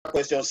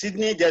question.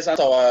 Sydney just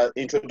answer our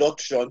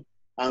introduction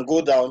and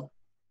go down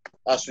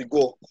as we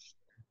go.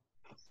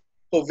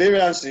 So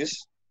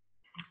variances.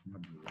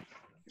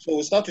 So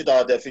we'll start with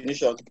our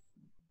definition.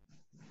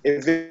 A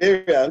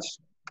variance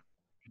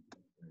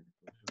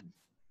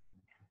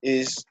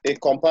is a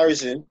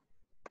comparison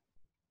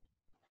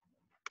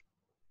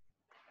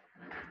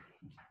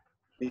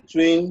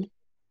between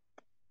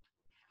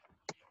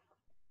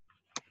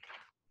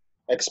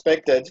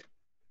expected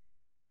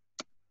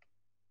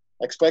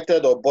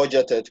or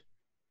budgeted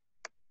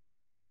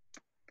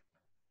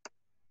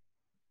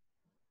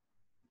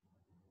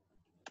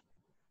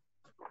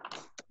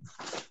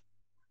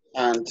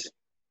and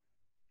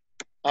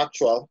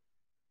actual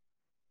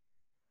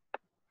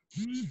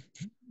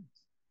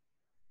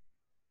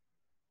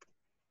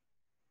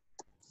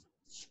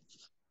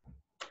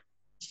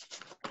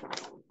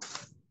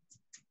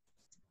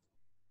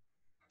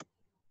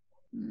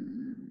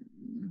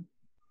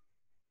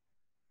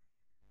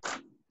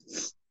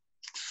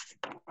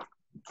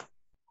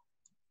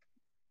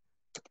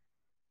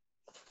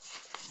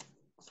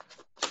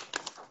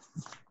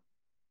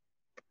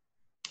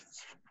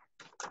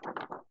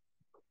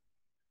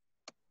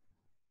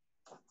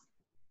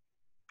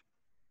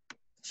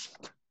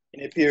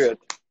in a period.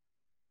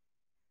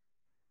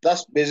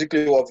 That's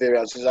basically what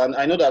variance is. And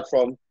I know that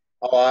from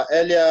our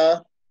earlier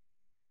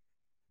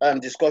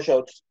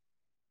discussions,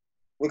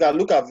 we can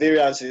look at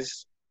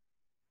variances.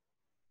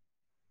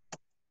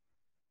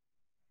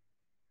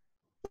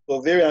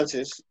 So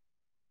variances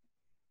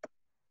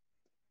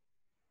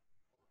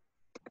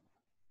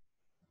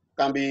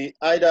can be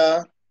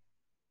either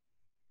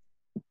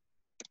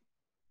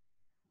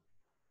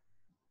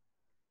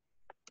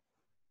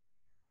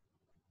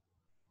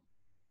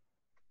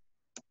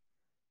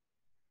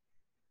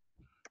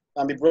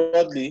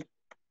broadly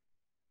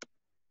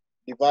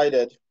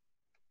divided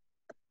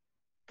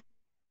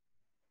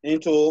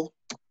into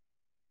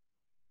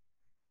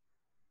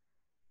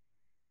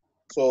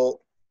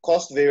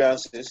cost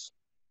variances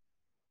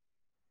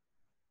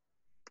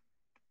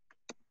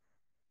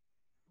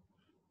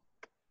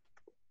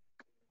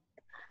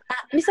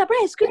Mr.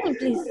 Brian, excuse me,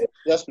 please.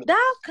 Yes, please.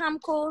 That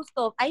Camco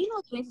stuff, are you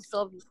not going to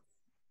solve it?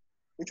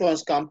 Which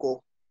one's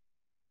Camco?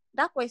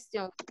 That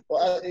question.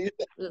 Well,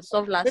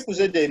 solve last. People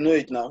say they know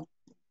it now.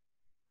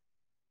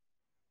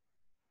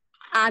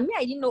 Me,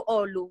 I didn't know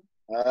all.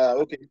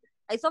 Okay.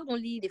 I solved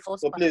only the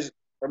first So part. please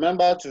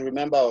remember to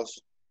remember us.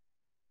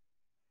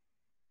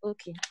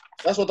 Okay.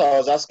 That's what I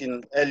was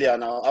asking earlier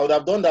now. I would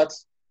have done that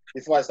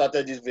before I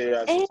started this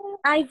variance.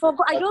 I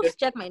forgot. I just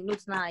checked my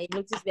notes now. I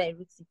noticed where I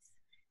wrote it.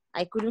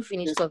 I couldn't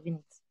finish solving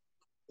it.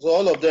 So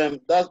all of them,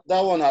 that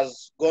one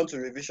has gone to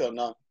revision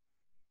now.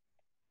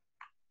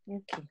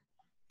 Okay.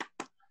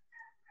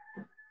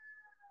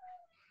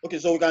 Okay,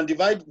 so we can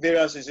divide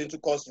variances into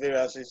cost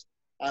variances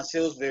and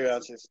sales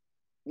variances.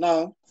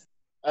 Now,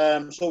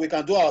 so we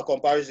can do our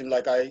comparison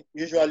like I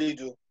usually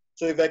do.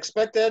 So if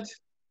expected,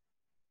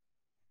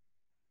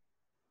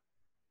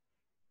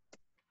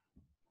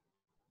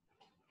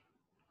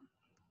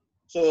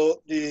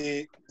 so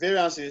the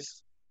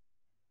variances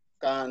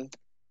can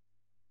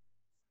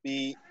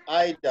be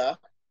either,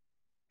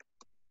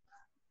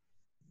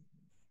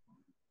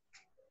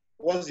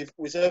 once if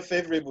we say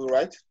favorable,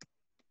 right?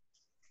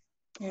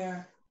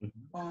 Yeah.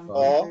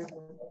 Or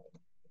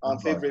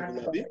unfavorable,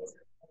 maybe.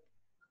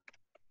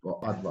 Or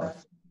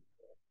adverse.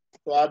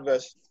 So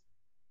adverse.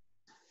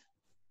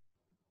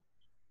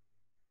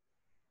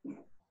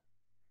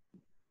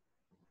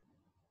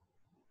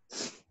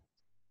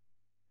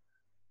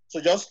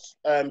 So just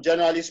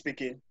generally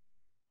speaking,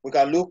 we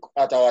can look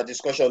at our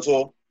discussion.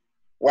 So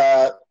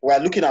we're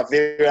looking at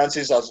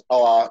variances as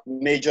our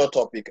major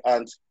topic,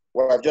 and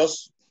we've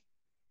just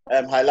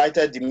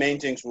highlighted the main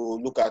things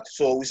we'll look at.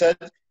 So we said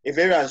a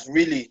variance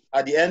really,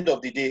 at the end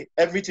of the day,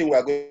 everything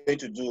we're going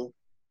to do,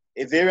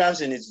 a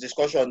variance in its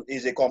discussion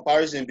is a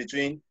comparison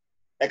between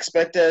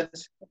expected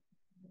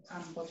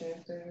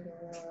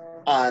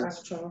and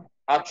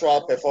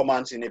actual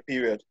performance in a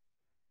period.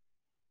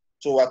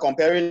 So we're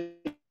comparing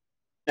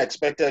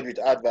expected with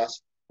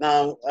adverse.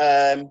 Now,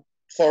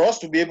 for us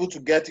to be able to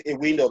get a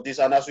wind of this,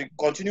 and as we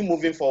continue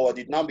moving forward,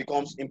 it now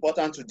becomes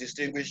important to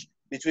distinguish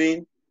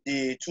between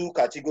the two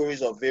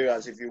categories of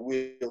variance, if you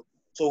will.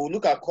 So we'll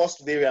look at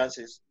cost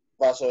variances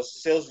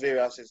versus sales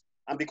variances.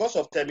 And because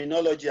of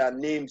terminology and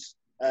names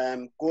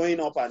going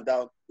up and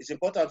down, it's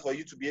important for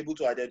you to be able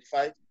to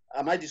identify,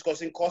 am I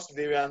discussing cost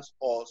variance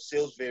or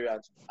sales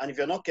variance? And if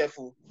you're not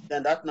careful,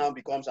 then that now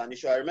becomes an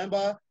issue. I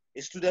remember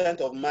a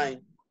student of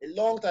mine a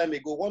long time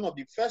ago, one of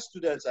the first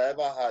students I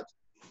ever had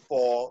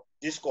for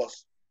this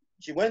course.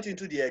 She went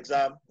into the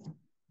exam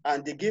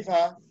and they gave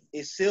her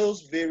a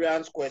sales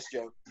variance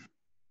question,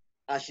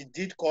 and she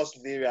did cost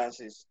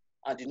variances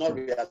and did not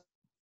realize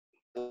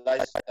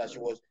that she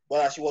was,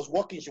 but as she was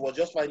working, she was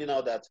just finding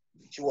out that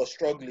she was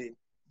struggling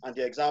and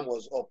the exam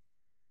was up.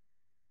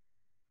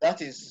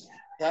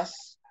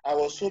 I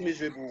was so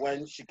miserable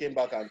when she came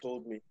back and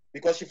told me,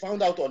 because she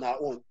found out on her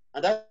own.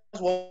 And that's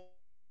one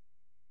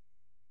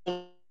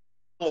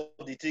of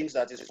the things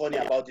that is funny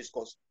about this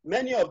course.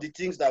 Many of the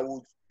things that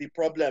would be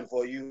problem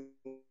for you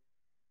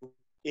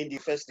in the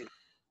first thing.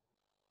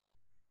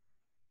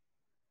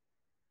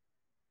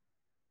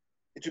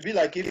 It would be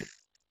like if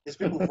it's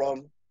people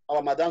from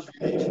our madam's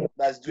village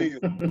that's doing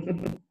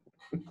you.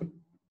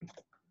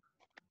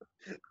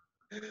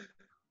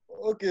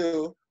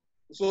 Okay,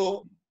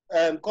 so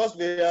cost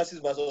variances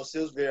versus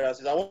sales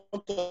variances. I want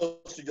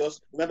us to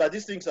just remember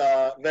these things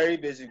are very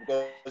basic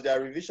because they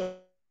are revision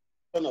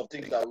of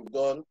things that we've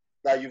done,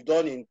 that you've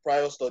done in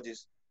prior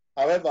studies.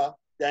 However,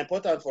 they're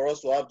important for us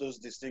to have those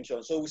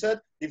distinctions. So we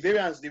said the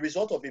variance, the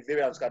result of a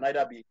variance can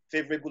either be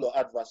favorable or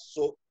adverse.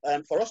 So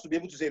for us to be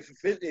able to say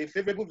a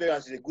favorable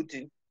variance is a good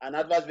thing, an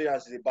adverse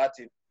variance is a bad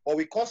thing. But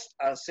with cost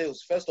and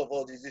sales, first of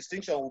all, the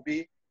distinction will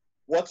be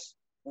what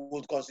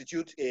would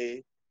constitute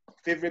a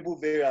favorable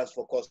variance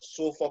for cost.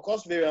 So for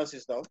cost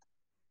variances now,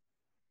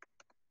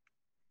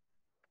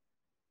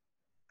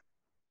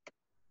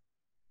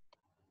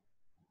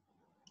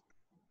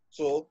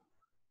 so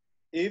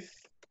if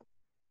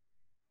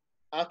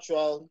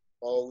actual,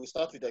 or we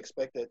start with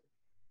expected,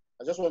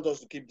 I just want us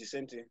to keep the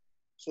same thing.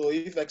 So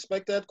if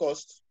expected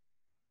cost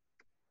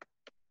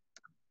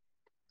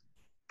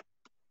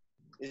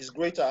is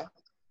greater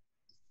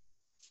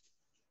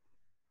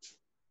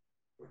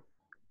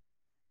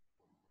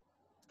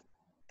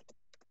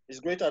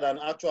than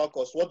actual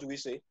cost, what do we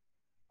say?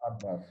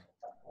 Adverse.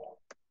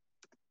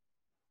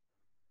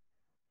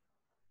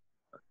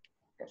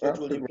 So it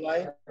will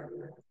imply,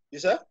 you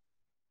said?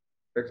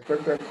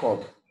 Expected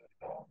cost.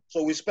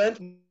 So we spent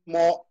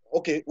more,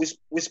 okay,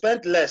 we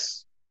spent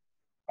less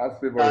That's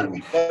than favorable.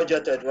 we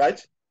budgeted, right?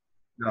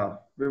 Yeah,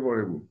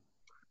 favorable.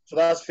 So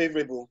that's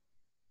favorable.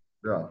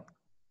 Yeah.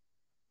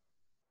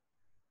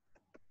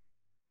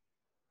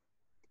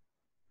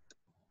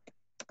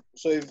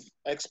 So if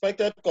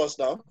expected cost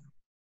now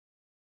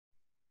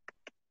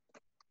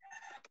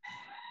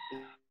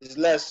is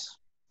less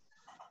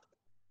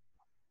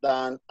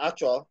than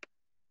actual,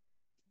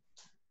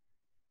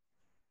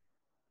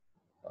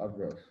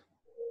 Adverse.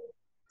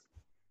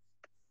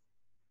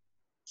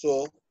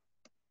 so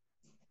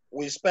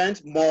we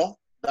spent more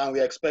than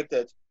we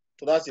expected.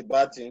 So that's a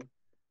bad thing.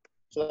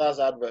 So that's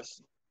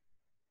adverse.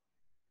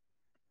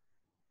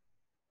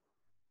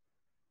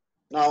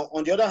 Now,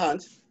 on the other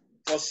hand,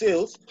 for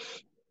sales,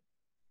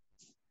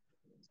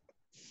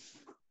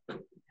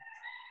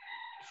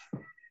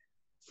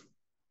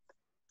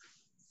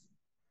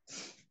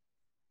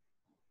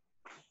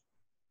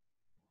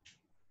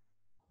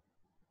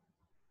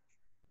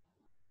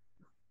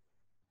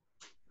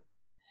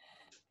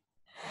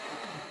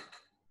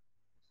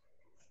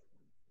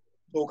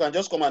 so we can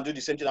just come and do the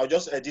same thing. I'll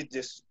just edit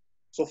this.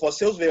 So for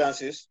sales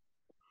variances,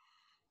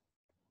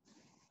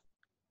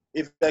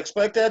 if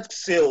expected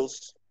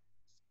sales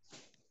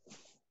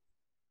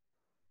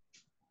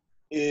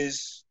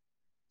is,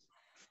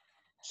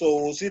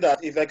 so we'll see that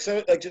if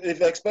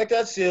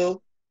expected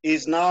sale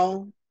is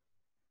now,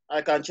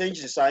 I can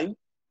change the sign,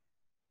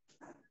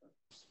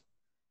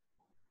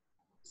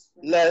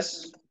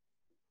 less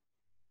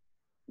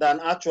than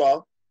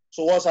actual.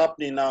 So what's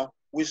happening now?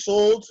 We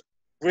sold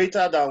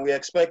greater than we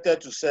expected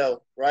to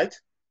sell, right?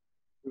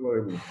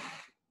 Favorable.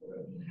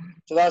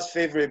 So that's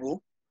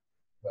favorable.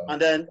 Yeah.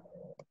 And then,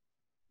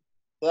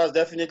 so that's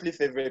definitely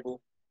favorable.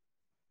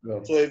 Yeah.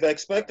 So if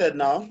expected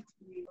now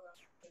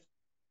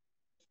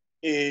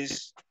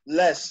is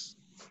less,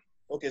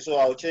 okay, so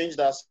I'll change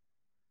that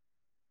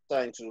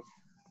sign too.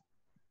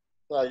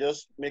 So I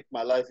just make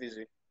my life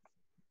easy.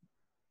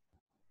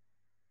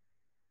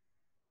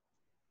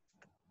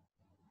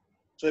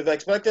 So if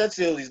expected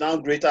sales is now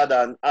greater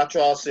than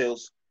actual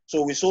sales,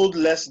 so we sold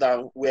less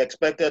than we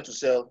expected to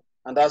sell,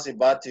 and that's a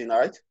bad thing,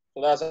 right?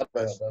 So that's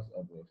adverse. Yeah, that's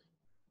adverse.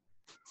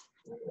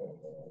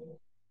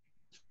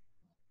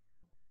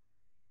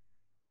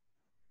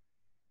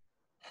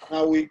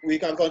 Now we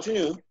can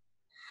continue.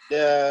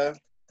 There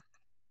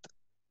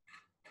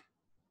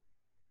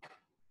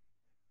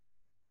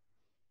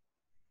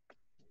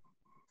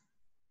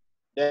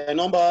are a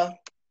number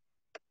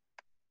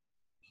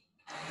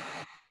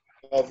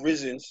of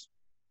reasons.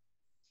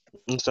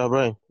 Mr.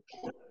 Brian,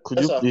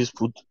 Yes, sir.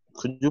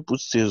 could you put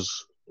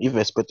sales if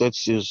expected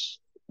sales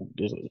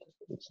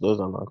it's less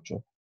than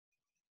actual?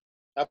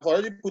 I've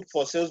already put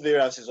for sales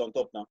variances on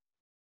top now.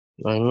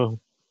 I know.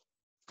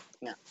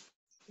 Yeah.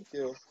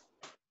 Okay.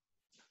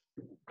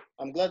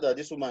 I'm glad that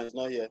this woman is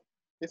not here.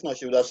 If not,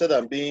 she would have said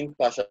I'm being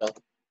partial.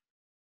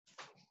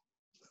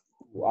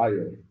 Why?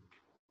 You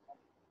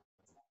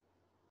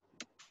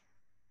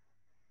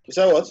You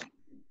said what?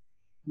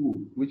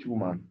 Who? Which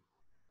woman?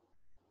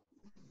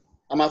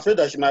 I'm afraid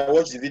that she might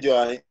watch the video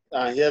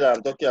and hear that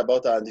I'm talking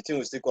about her, and the thing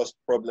will still cause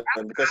problem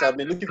because I've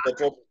been looking for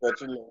trouble for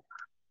too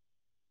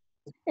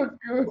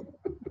long.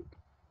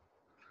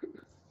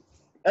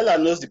 Ella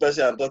knows the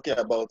person I'm talking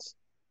about.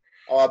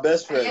 Our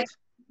best friend.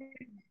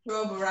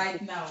 Trouble right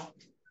now.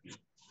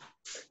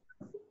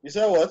 You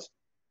said what?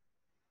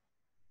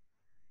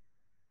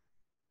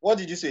 What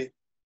did you say?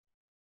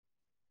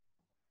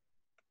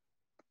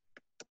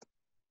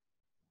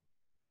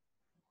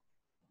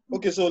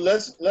 Okay, so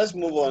let's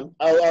move on.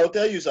 I'll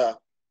tell you, sir,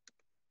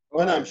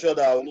 when I'm sure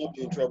that I will not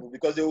be in trouble,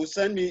 because they will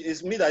send me.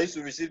 It's me that used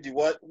to receive the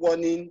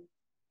warning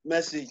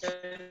message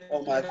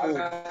on my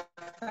phone.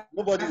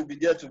 Nobody will be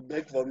there to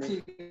beg for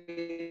me.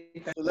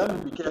 So let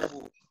me be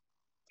careful.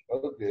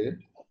 Okay.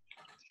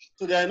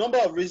 So there are a number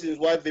of reasons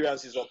why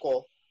variances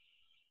occur.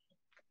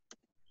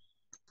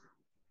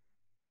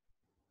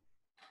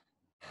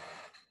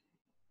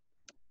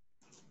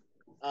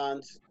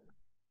 And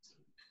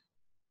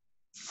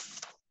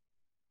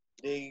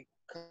they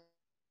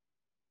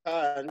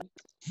can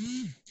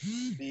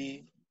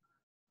be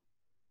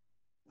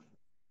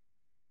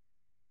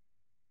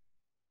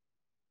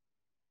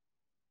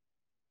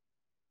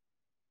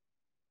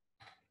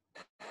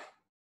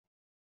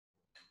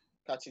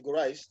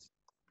categorized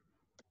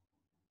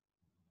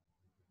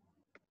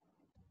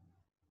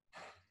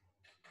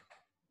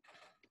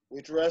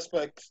with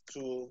respect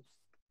to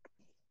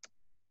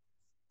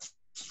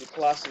the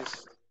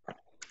classes.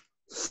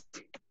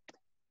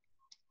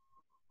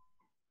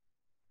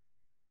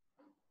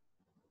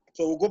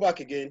 So we'll go back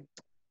again.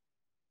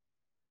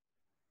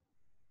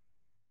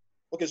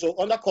 Okay, so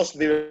under cost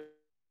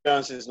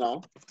variances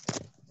now.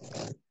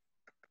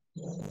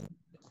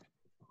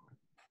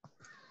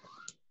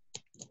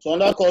 So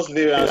under cost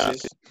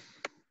variances,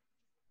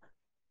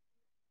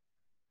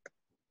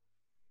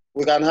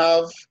 we can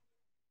have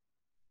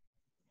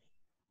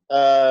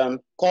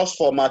cost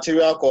for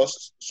material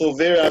costs. So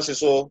variances,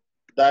 so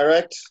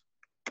direct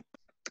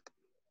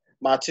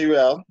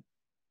material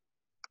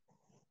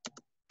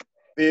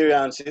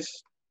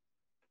variances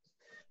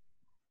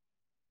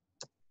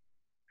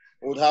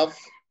would have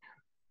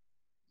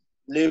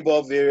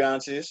labor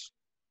variances.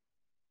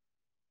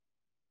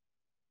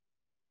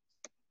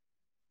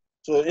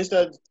 So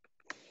instead,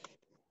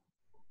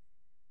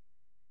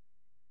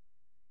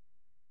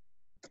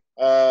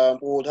 we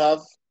would have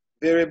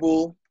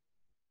variable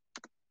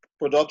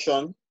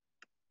production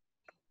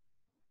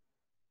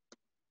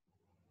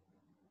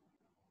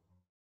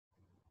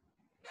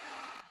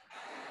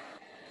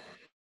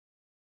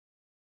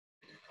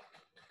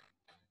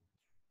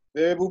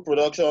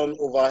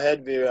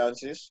overhead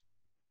variances.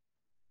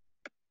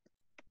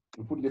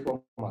 We put labor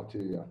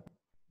material.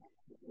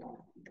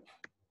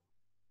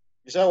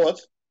 You said what?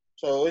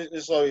 So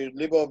sorry,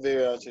 labor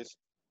variances.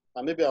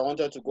 And maybe I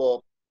wanted to go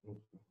up.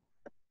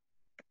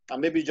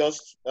 And maybe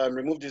just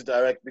remove this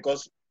direct,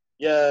 because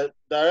yeah,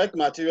 direct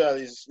material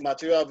is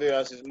material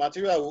variances.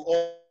 Materials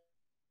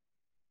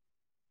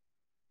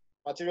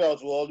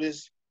will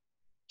always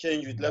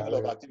change with level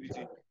of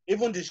activity.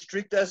 Even the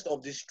strictest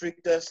of the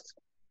strictest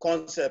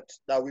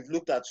concepts that we've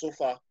looked at so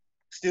far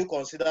still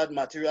considered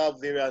material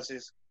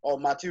variances or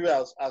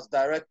materials as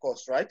direct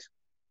costs, right?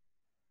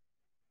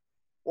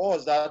 What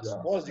was that? Yeah.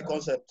 What was the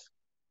concept?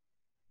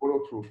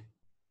 Follow through.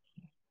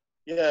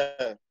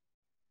 Yeah,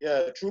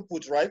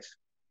 throughput, right?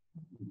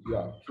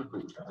 Yeah,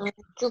 throughput.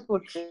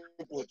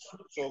 Throughput.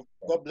 So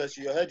God bless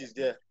you. Your head is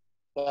there.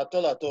 So at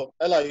all.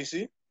 Ella, you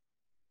see?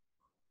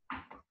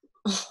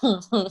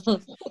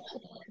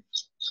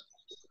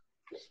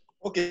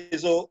 Okay,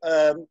 so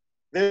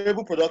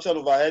variable production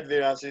overhead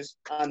variances,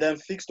 and then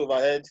fixed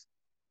overhead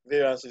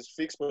variances,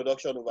 fixed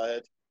production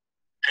overhead.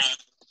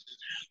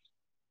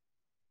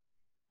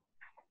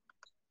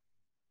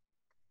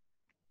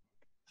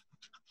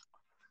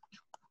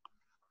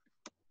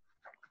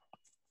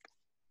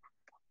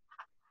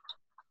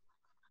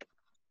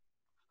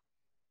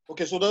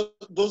 Okay, so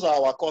those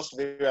are our cost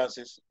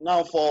variances.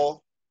 Now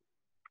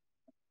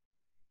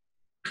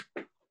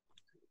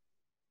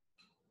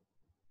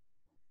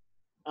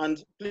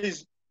and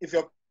please, if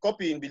you're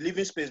copying, be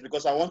leaving space,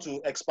 because I want to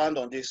expand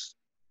on this.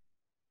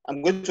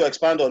 I'm going to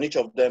expand on each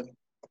of them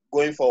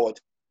going forward.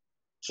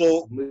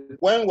 So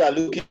when we're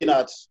looking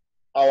at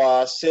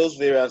our sales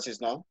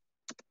variances now,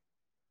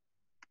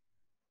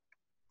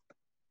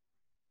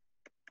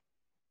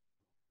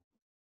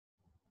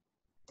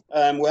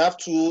 we have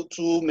two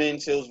main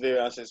sales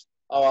variances.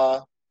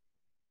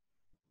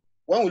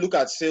 When we look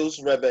at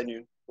sales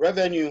revenue, we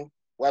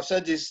have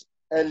said this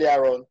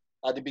earlier on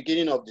at the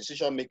beginning of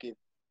decision making,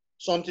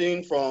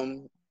 something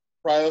from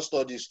prior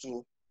studies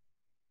too.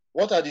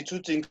 What are the two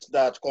things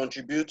that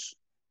contribute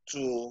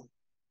to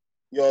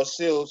your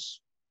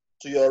sales,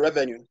 to your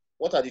revenue?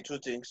 What are the two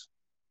things?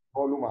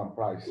 Volume and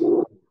price.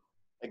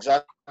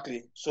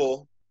 Exactly.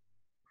 So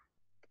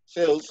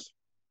sales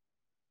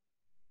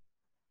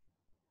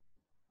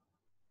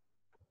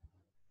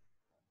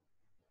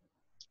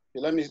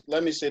let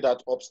me say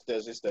that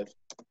upstairs instead.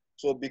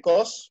 So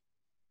because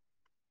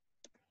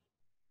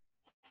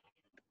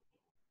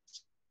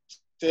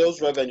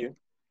sales revenue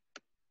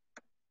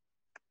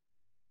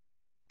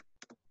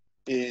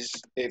is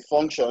a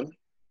function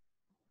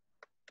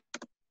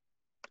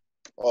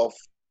of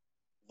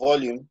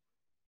volume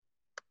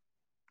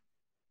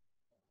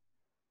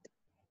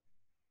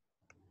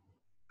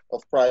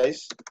of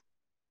price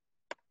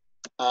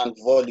and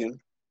volume,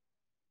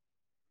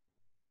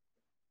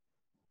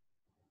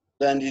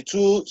 then the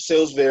two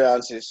sales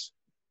variances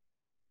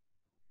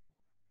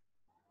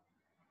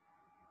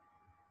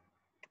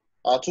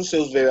are two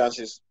sales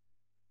variances.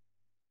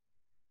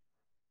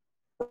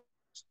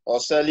 cost or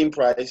selling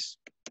price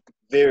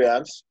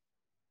variance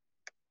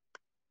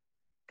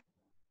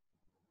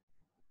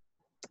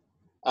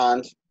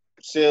and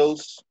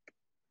sales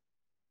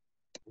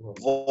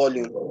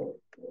volume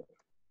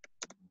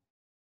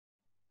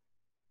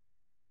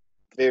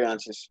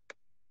variances.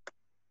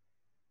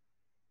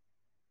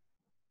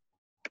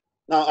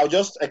 Now I'll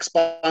just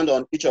expand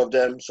on each of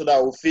them so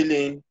that we'll fill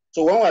in.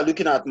 So when we're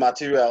looking at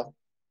material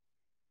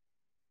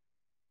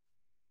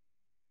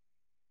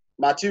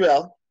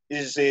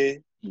is a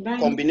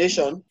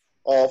combination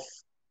of,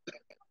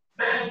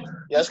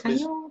 yes,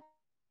 please.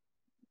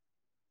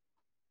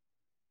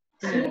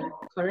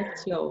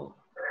 Correct your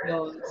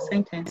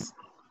sentence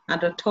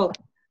at the top.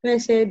 Where I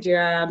said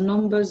there are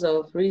numbers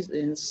of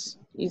reasons.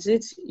 Is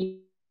it you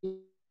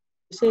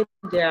said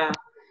there are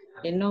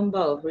a number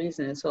of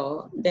reasons,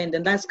 or then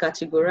that's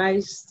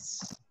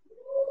categorized?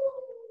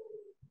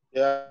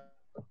 There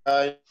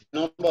are a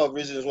number of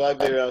reasons why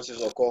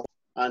variances occur,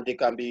 and they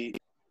can be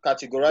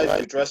categorized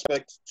with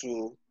respect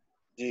to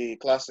the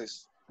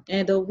classes.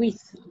 And the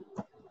width?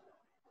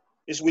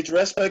 It's with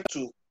respect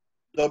to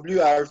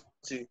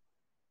WRT.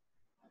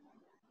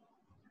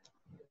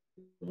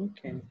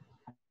 Okay.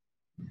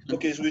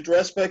 Okay, it's with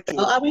respect to.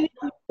 How many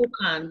people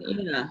can,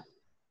 yeah.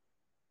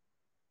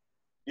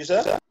 You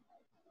said?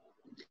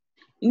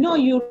 No,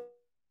 you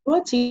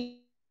wrote it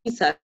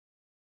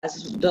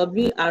as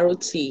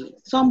WRT.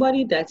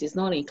 Somebody that is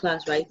not in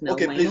class right now.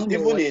 Okay, might please, not know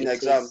even what in it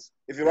exam, is.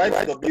 if you write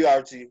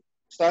WRT,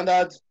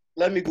 standard,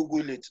 let me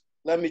Google it.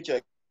 Let me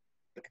check.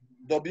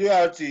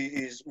 WRT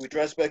is with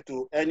respect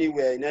to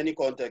anywhere, in any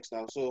context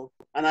now. So,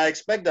 and I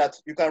expect that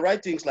you can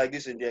write things like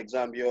this in the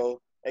exam. Your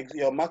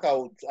marker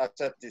would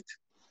accept it.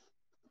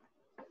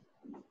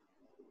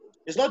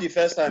 It's not the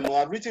first time.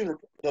 I've written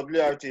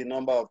WRT a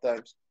number of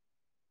times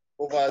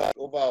over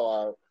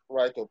our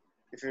write-up,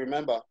 if you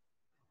remember.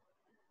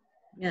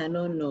 Yeah,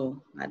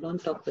 no. I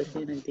don't talk with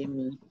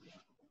anything.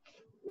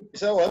 You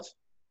said what?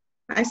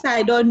 I said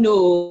I don't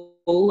know.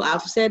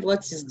 I've said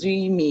what is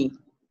doing me.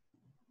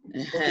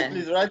 Okay,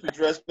 please write with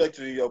respect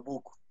to your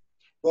book.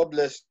 God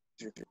bless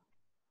you.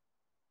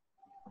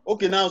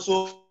 Okay, now,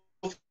 so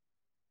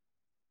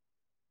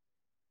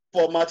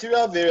for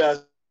material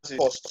variance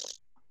costs,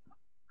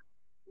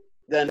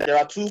 then there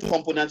are two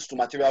components to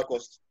material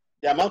cost.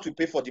 The amount we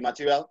pay for the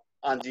material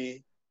and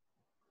the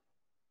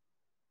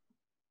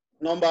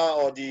number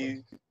or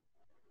the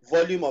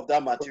volume of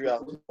that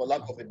material, for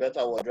lack of a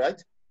better word,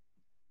 right?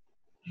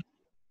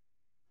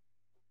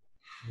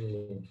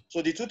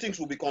 So the two things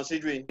we'll be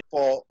considering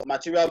for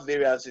material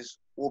variances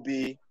will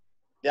be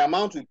the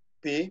amount we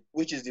pay,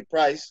 which is the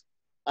price,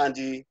 and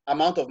the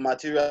amount of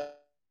material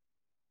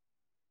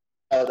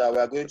that we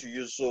are going to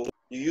use. So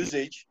the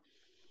usage.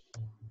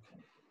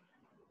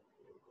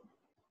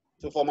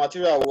 So for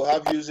material, we'll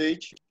have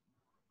usage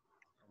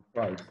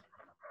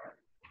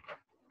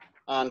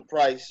and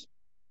price.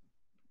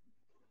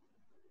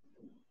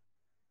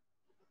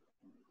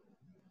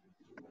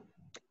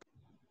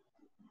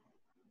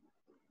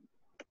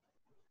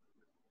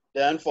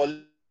 Then for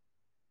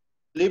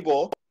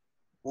labor,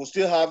 we'll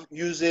still have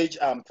usage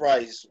and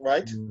price,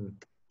 right?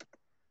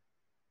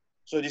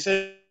 So the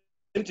same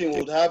thing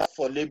we would have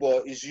for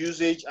labor is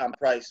usage and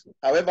price.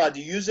 However,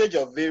 the usage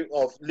of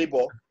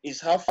labor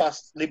is how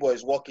fast labor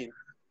is working.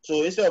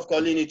 So instead of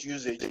calling it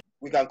usage,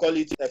 we can call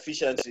it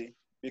efficiency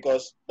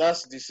because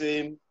that's the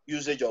same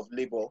usage of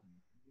labor.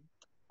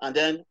 And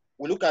then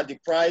we look at the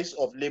price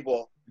of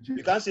labor.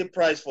 You can't say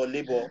price for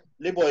labor.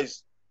 Labor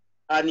is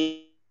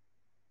animate.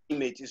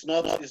 It's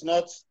not,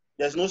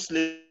 there's no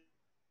slave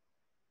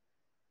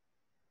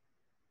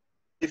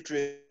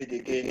trade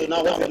again. So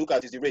now what we look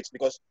at is the rates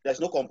because there's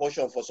no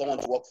compulsion for someone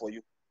to work for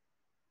you.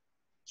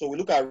 So we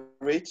look at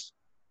rates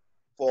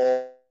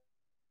for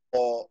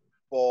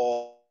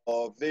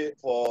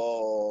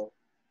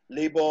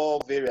labor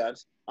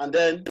variance, and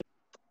then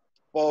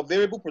for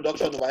variable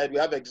production overhead, we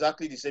have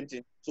exactly the same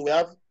thing. So we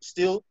have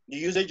still the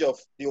usage of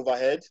the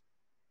overhead,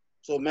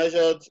 so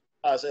measured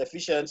as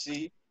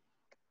efficiency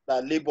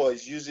that labor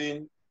is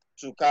using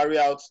to carry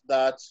out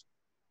that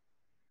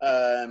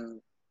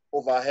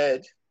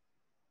overhead,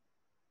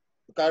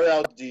 to carry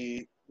out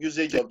the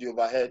usage of the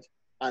overhead.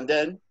 And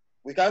then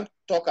we can't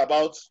talk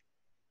about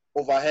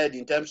overhead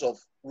in terms of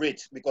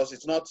rate because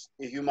it's not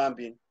a human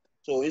being.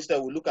 So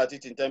instead, we look at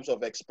it in terms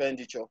of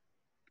expenditure.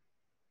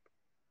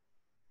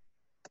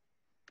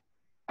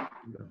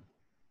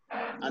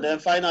 And then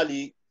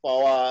finally,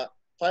 on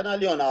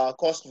our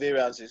cost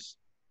variances,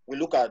 we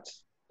look at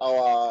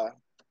our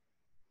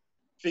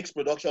fixed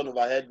production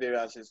overhead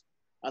variances.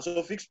 And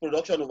so fixed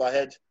production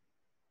overhead,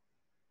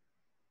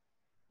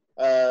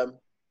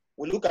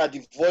 we look at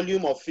the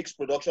volume of fixed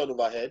production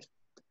overhead.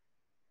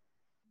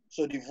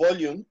 So the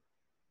volume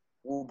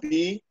will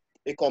be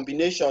a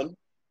combination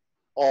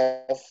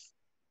of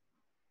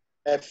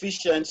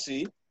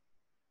efficiency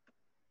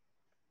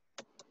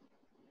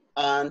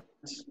and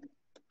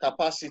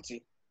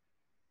capacity.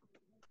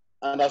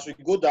 And as we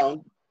go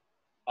down,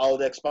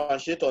 I'll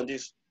expatiate on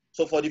this.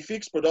 So for the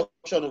fixed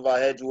production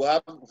overhead, we'll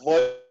have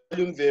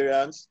volume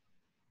variance,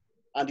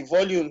 and the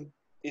volume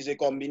is a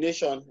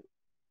combination,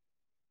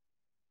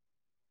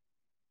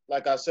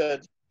 like I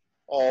said,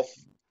 of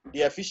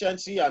the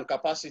efficiency and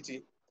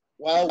capacity,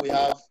 while we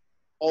have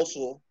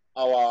also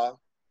our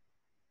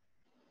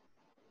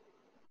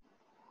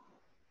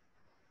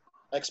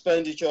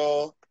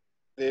expenditure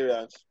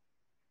variance.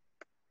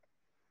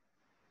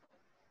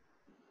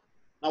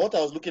 Now, what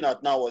I was looking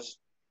at now was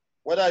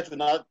whether it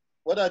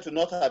would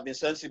not have been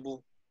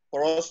sensible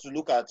for us to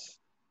look at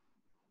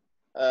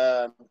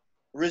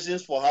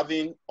reasons for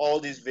having all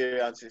these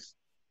variances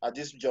at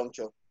this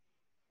juncture.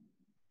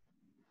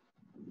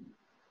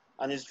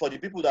 And it's for the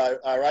people that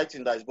are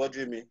writing that is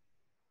bothering me,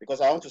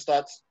 because I want to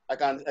start, I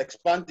can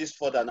expand this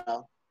further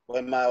now, but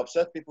it might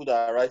upset people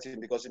that are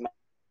writing because it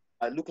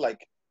might look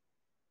like,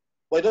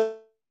 but it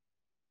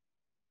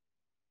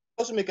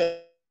doesn't make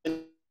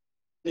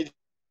any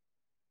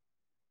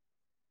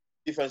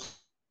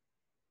difference.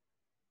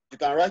 You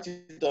can write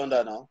it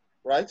under now,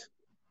 right?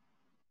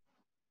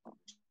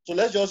 So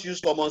let's just use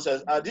common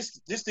sense.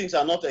 These things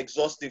are not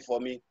exhaustive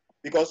for me,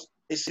 because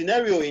a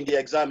scenario in the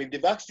exam, if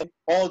they've asked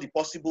all the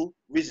possible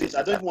reasons,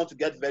 I don't want to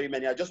get very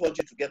many. I just want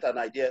you to get an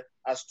idea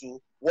as to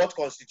what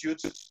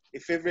constitutes a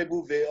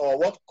favorable or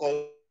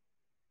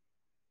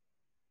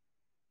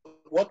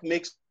what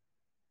makes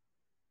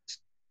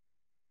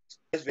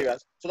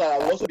variance, so that I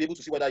will also be able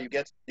to see whether you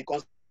get the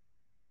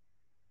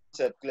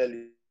concept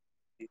clearly.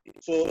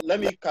 So let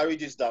me carry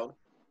this down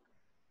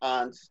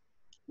and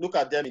look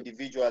at them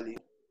individually.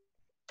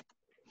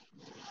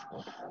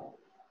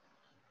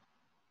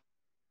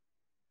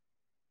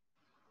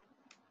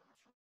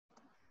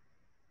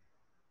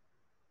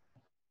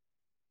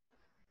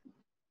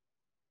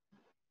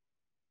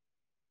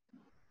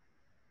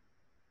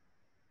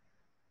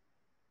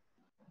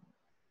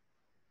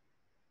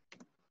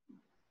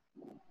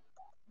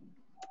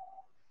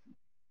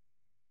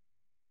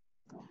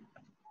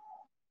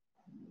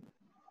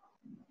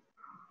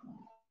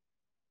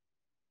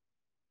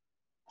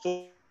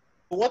 So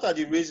what are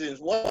the reasons?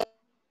 What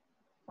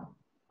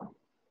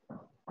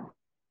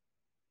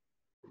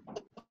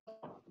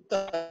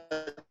are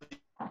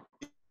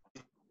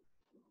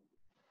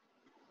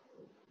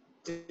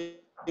the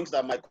things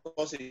that might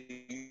cause a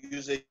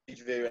usage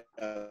variance?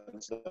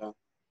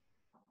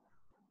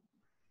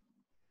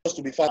 Just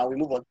to be fast, we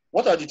move on.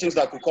 What are the things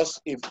that could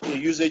cause a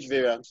usage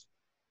variance?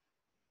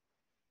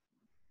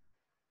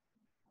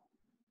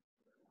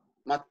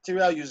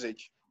 Material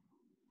usage.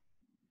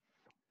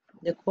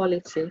 The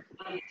quality.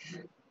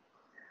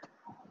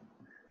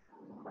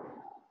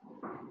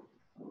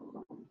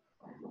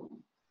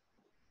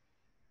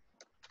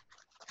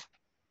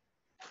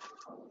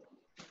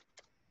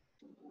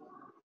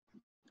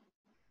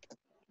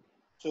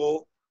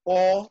 So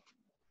poor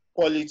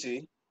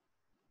quality.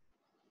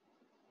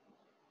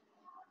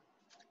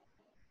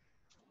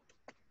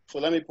 So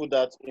let me put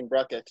that in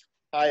bracket.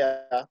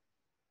 Higher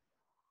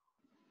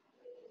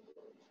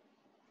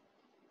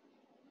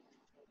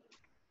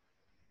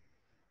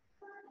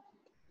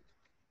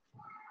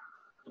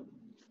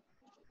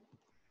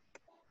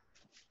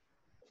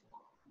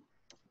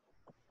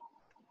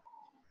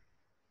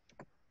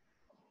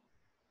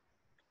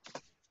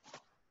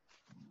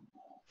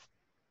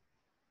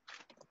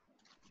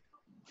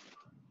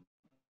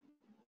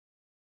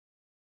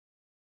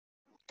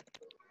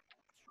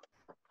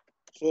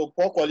So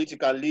poor quality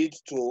can lead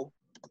to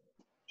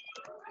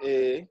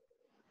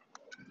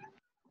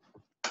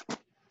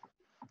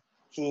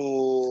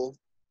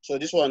so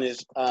this one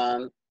is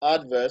an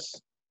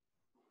adverse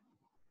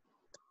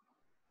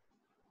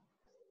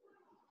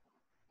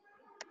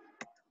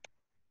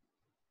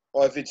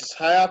or if it is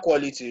higher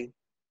quality,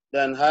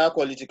 then higher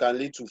quality can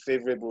lead to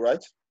favorable,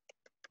 right?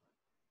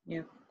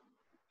 Yeah.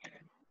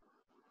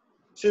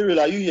 Cyril,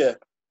 are you here?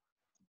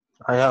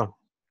 I am.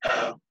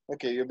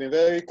 Okay, you've been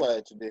very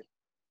quiet today.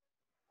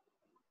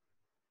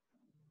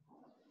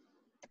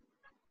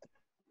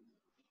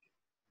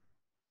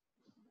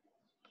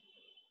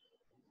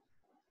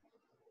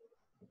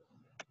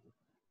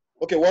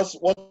 Okay, what's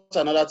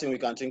another thing we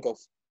can think of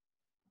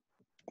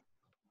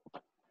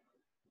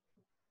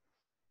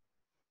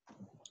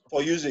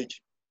for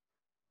usage?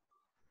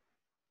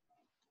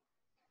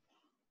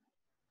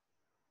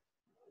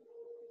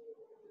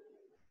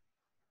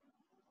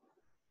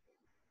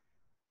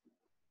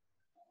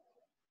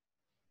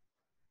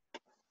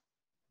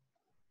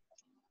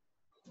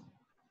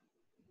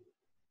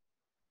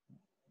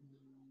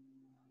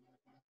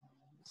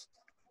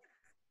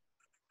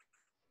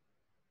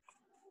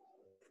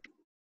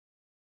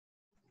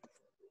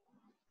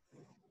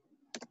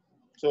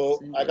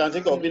 So I can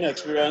think of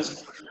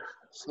inexperienced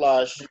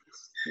slash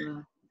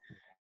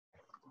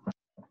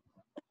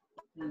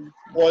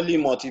poorly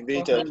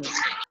motivated.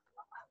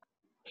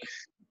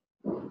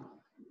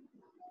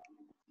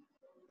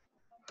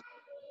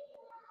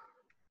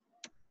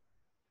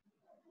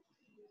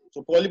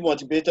 So poorly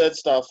motivated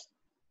staff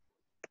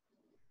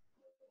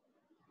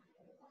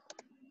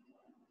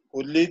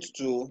would lead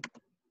to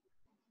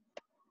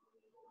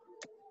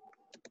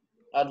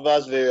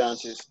adverse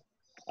variances,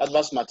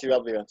 adverse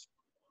material variance,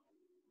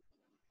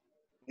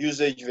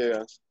 usage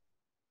variance.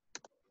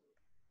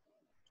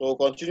 So we'll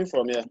continue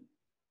from here.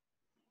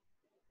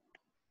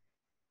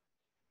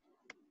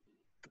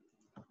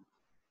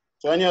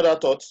 So any other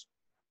thoughts?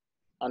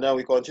 And then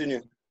we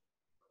continue.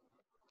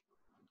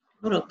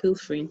 What about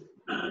pilfering?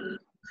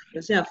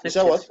 Does it affect? You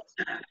said what?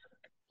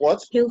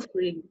 What?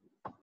 Pilfering.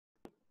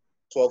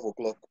 12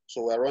 o'clock.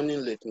 So we're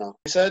running late now.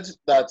 We said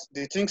that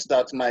the things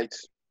that might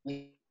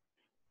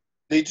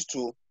lead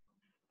to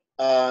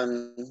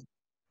an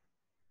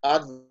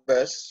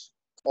adverse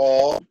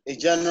or a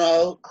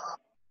general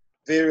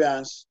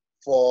variance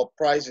for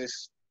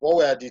prices. What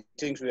were the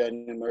things we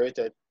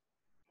enumerated?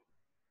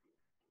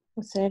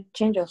 I said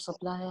change of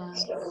supplier.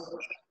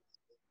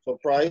 So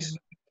price.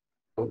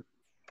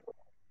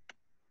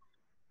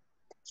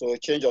 So a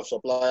change of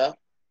supplier.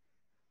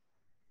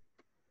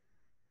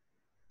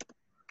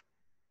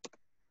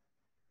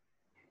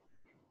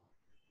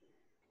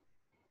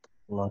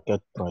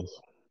 Market price.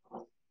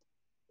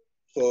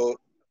 So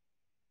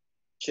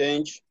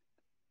change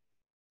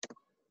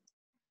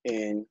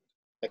in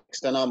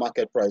external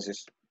market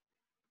prices.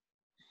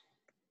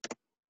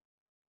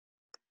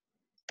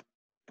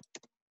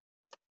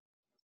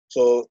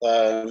 So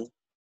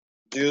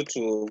due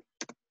to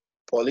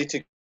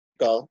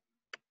political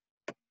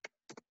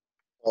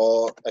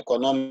or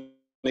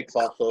economic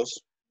factors,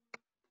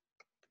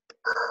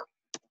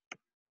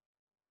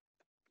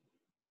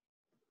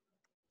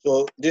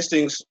 so these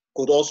things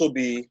could also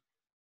be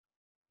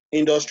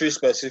industry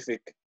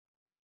specific.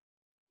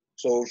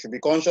 So we should be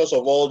conscious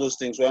of all those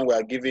things when we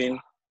are giving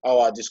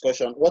our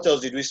discussion. What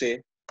else did we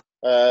say?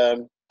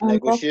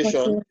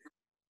 Negotiation.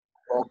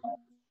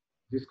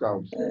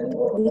 Discounts.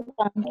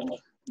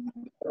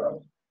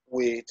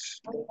 With,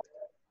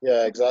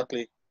 yeah,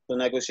 exactly. So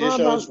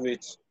negotiations with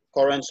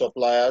current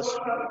suppliers.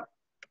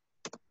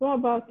 What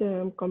about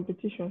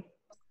competition?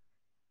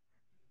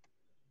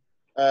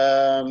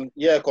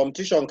 Yeah,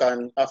 competition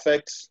can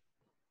affect.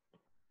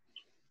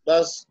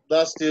 That's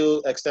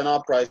still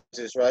external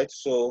prices, right?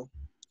 So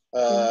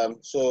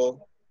so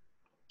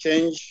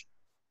change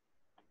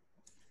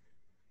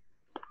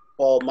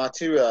for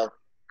material.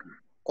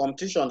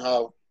 Competition,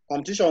 how?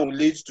 Competition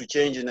leads to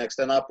change in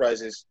external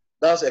prices.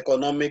 That's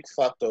economic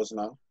factors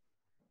now.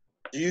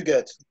 Do you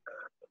get?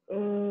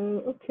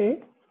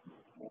 Okay.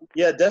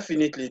 Yeah,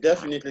 definitely.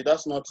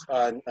 That's not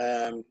an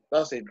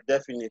that's a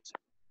definite.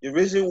 The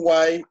reason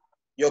why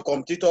your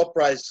competitor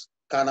price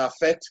can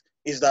affect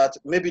is that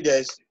maybe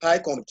there's high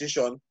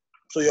competition,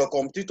 so your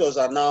competitors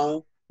are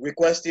now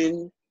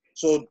requesting.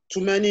 So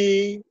too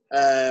many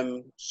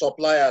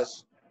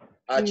suppliers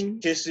are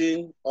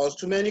chasing, or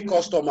too many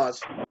customers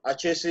are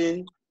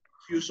chasing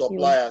few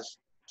suppliers.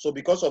 So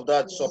because of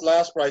that,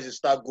 suppliers' prices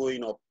start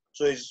going up.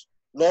 So it's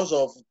laws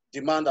of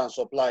demand and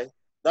supply.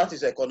 That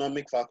is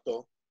economic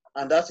factor,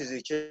 and that is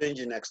a change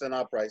in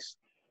external price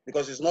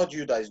because it's not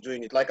you that is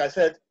doing it. Like I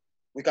said,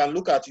 we can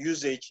look at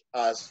usage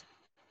as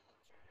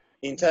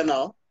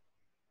internal.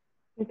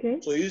 Okay.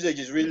 So usage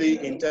is really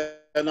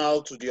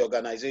internal to the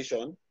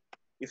organization.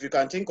 If you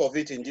can think of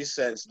it in this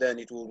sense, then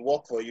it will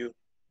work for you.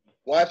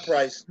 Why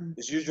price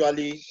is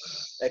usually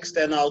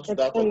external to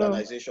that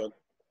organization.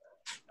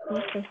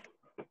 Okay.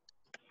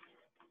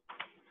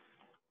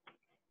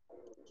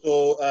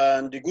 So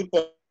the good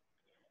point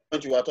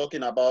you were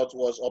talking about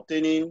was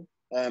obtaining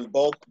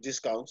bulk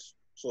discounts.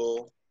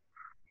 So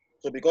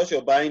because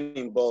you're buying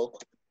in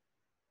bulk,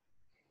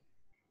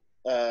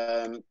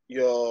 the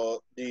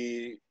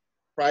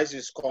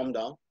prices come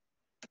down,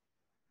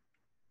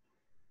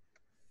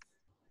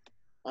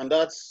 and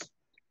that's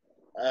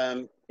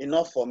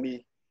enough for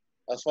me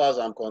as far as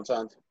I'm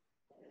concerned.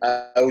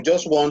 I would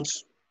just want,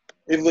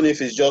 even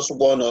if it's just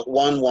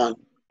one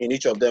in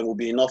each of them, will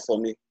be enough for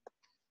me.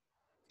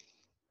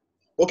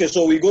 Okay,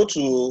 so we go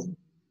to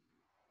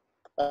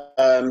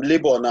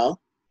labor now.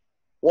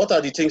 What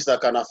are the things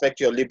that can affect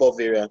your labor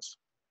variance?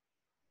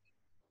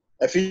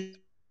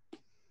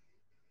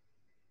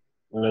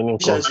 Learning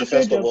curve. Efficiency,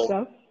 first of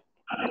all.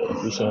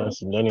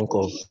 Efficiency, learning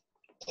curve.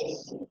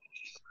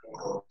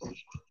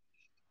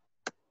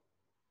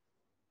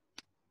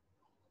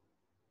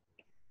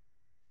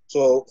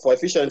 So for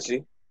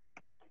efficiency,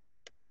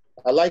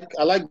 I like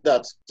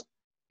that.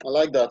 I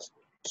like that.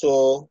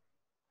 So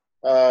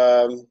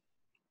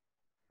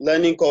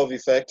learning curve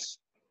effects.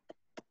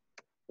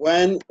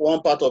 When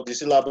one part of the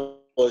syllabus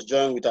was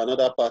joined with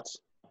another part,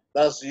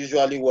 that's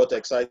usually what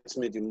excites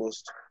me the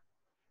most.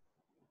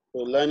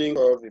 So learning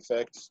curve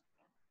effects.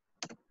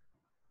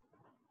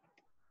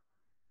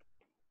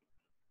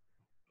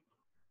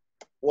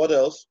 What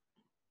else?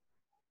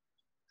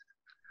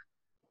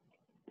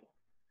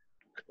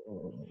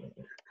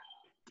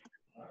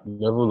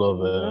 Level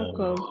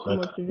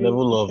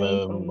of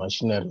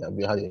machinery.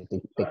 We had a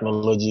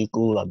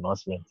technological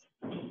advancement.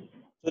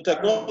 So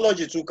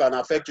technology too can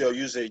affect your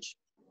usage.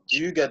 Do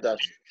you get that?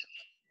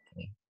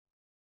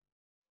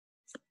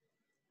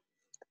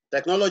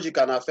 Technology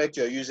can affect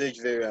your usage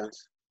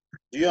variance.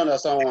 Do you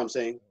understand what I'm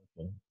saying?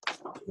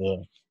 Yeah.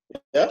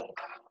 Yeah?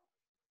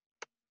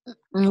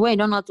 Wait, you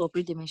don't know how to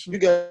operate the machine. You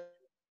get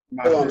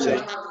what I'm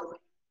saying?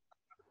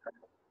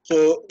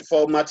 So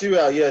for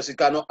material, yes, it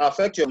can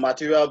affect your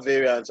material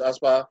variance as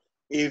per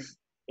if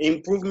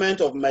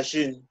improvement of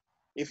machine,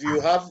 if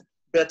you have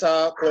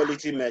better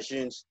quality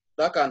machines,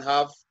 that can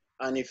have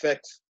an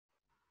effect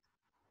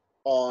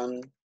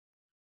on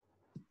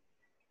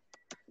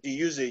the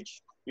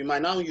usage. You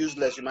might now use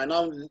less, you might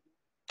now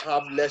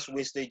have less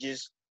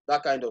wastages,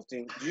 that kind of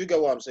thing. Do you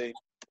get what I'm saying?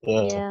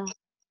 Yeah.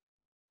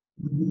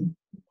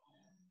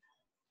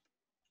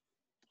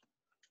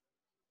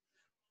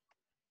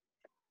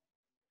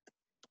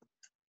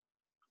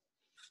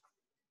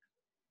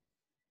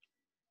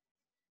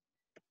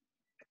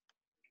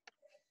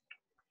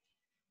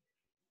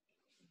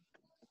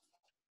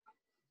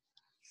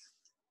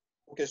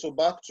 Okay, so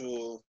back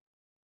to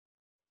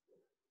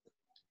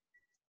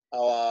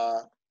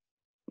our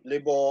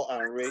labor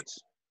and rate.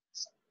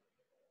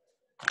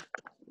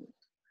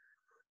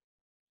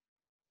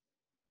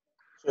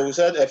 So we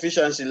said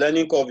efficiency,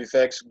 learning curve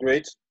effects,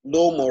 great.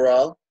 Low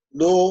morale,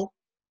 low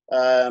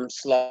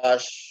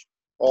slash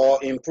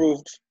or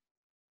improved.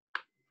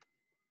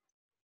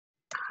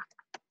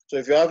 So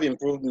if you have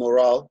improved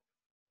morale,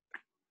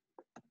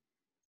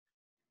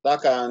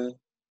 that can,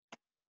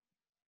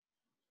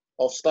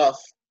 of staff,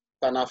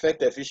 can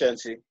affect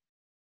efficiency.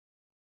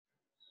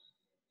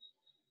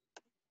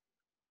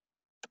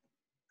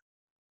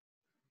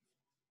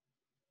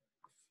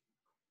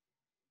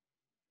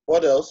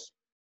 What else?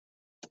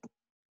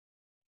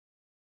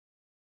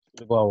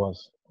 Labor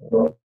hours.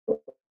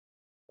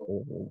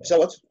 So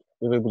what?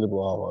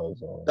 Labor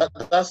hours.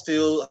 That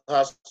still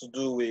has to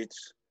do with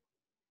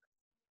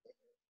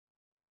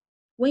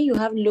When you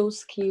have low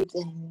skilled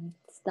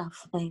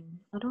stuff, I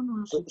don't know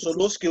how to so put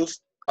low it. skill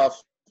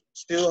staff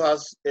still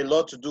has a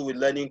lot to do with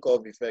learning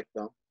curve effect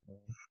now.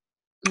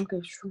 Okay,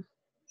 sure.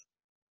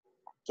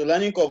 So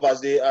learning curve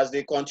as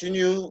they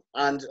continue,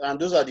 and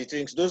those are the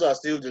things, those are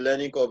still the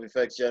learning curve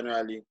effects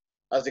generally.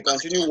 As they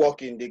continue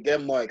working, they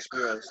get more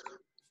experience.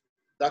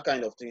 That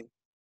kind of thing.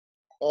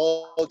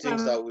 All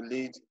things that will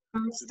lead to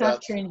Staff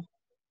that. training.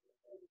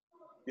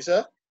 You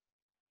said?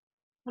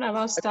 What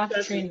about staff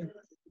Efficiency. training?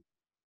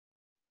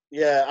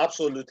 Yeah,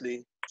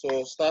 absolutely.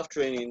 So staff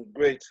training,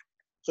 great.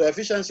 So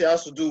efficiency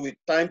has to do with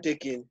time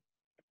taking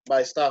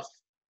by staff.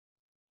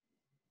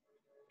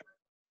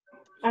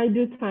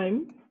 Idle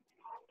time.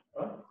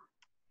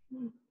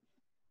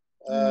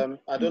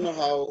 I don't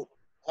know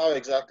how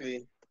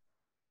exactly.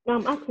 No,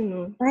 I'm asking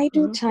you.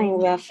 Idle time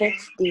will affect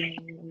the.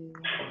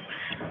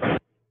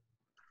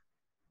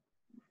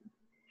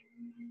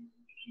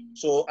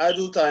 So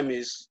idle time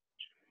is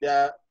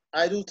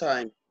idle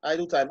time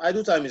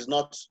is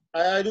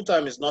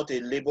not a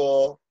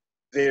labor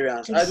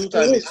variance. Idle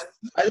time is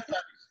a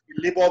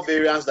labor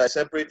variance that is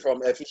separate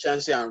from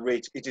efficiency and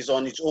rate. It is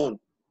on its own.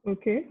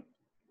 Okay.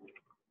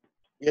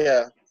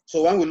 Yeah.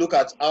 So when we look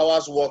at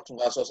hours worked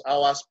versus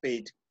hours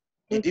paid,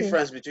 the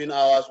difference between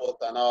hours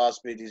worked and hours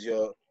paid is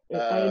your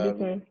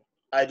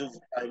idle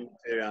time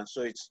variance.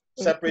 So it's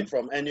separate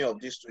from any of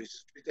these two.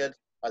 It's treated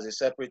as a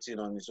separate thing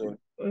on its own.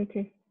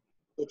 Okay.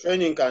 So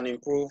training can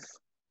improve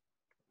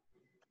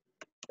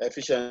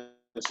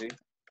efficiency.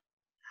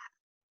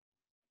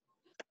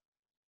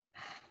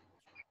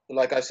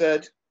 Like I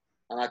said,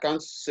 and I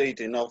can't say it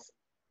enough,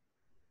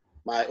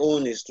 my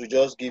own is to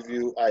just give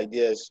you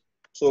ideas.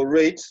 So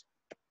rate,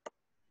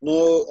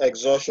 no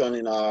exhaustion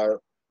in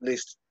our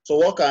list. So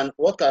what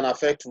can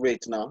affect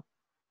rate now?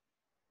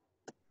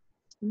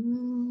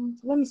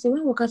 Let me see,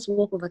 when workers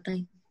work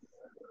overtime.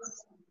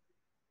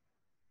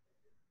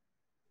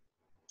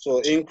 So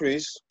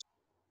increase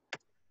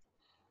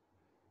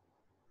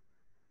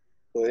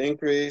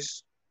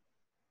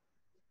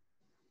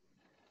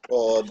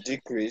or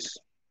decrease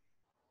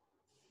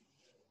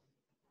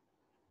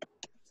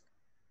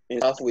in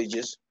staff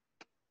wages.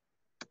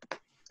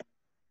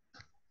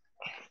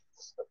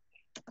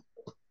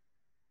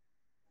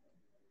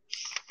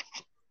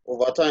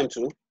 Overtime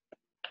too.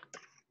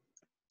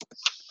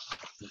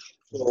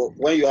 So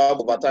when you have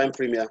overtime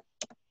premium,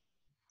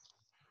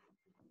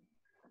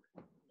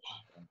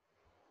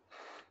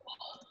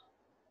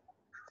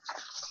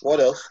 what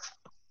else?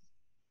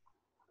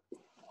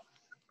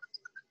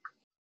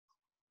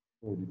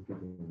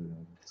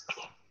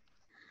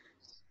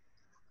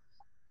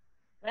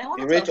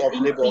 The rate of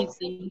labor. Increase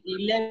in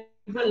the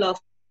level of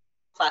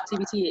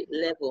activity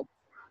level.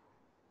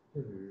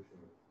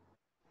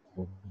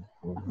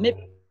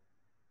 Maybe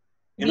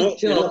You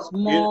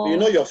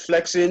know you're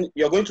flexing,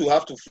 you're going to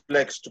have to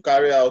flex to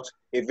carry out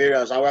a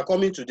variance, and we're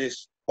coming to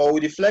this. But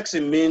with the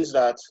flexing means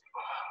that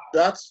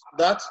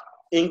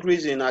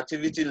increase in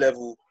activity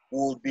level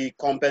will be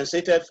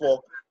compensated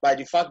for by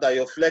the fact that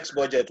your flex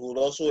budget will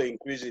also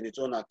increase in its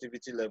own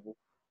activity level.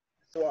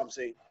 That's what I'm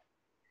saying.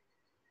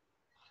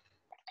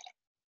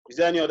 Is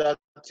there any other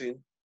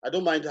thing? I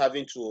don't mind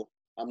having two.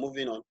 I'm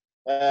moving on.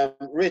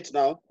 Rate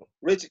now.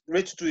 Rate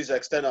 2 is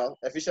external.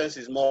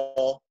 Efficiency is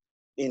more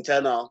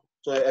internal.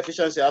 So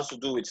efficiency has to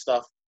do with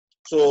staff.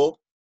 So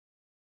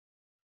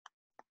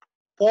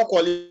poor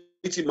quality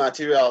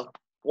material,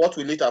 what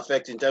will it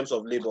affect in terms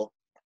of labor?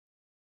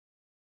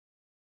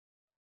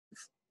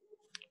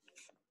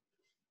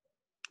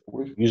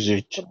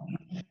 Usage.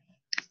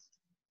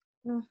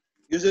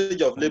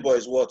 Usage of labor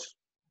is what?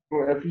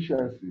 So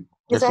efficiency.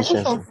 It's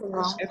Efficiency. efficiency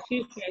now.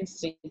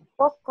 Efficiency.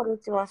 What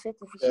quality will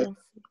affect efficiency?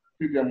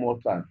 You get more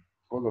time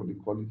because of the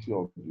quality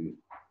of the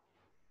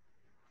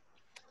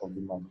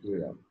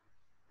material.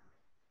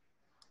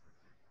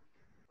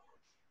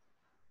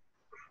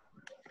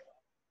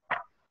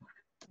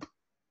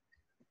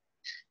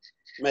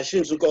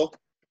 Machines, poor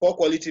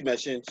quality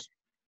machines.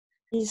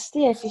 It's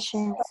still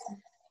efficient.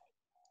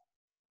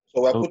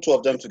 So we'll put two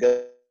of them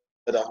together.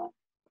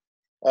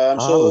 I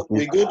So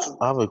we go to.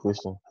 have a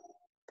question.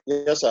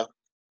 Yes, sir.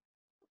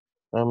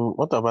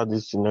 What about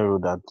this scenario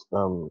that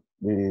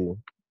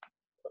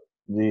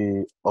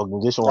the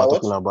organization we're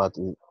talking about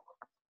is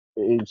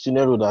a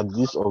scenario that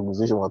this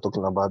organization we're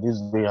talking about, this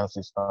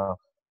variances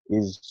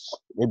is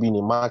maybe in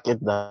a market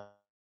that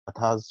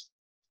has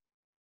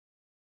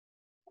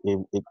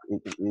a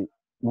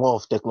more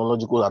of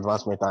technological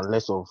advancement and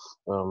less of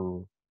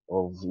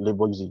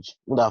labor usage?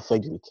 Would that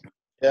affect it?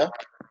 Yeah.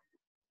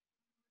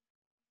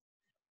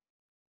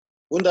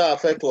 Wouldn't that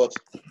affect what?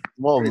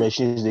 More of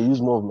machines. They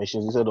use more of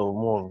machines instead of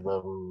more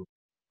of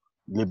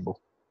labor.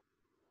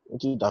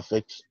 Would it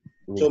affect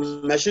it? So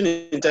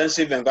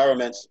machine-intensive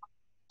environments.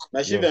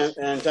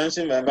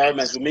 Machine-intensive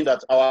environments will mean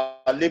that our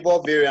labor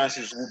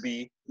variances will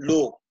be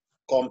low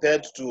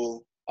compared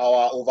to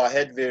our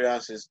overhead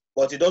variances.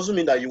 But it doesn't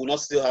mean that you will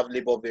not still have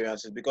labor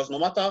variances, because no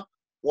matter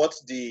what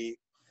the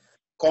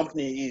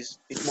company is,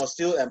 it must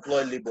still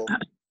employ labor.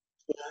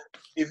 So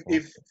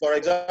if for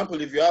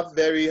example, if you have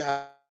very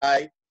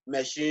high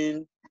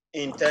machine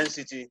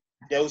intensity,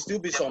 there will still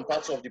be some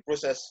parts of the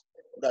process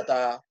that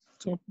are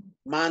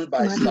manned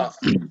by staff.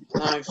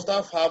 Now, if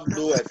staff have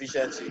low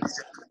efficiency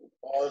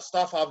or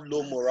staff have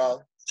low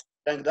morale,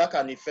 then that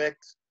can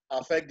affect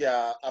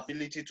their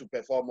ability to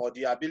perform, or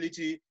the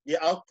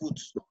output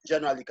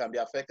generally can be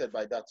affected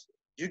by that.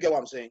 Do you get what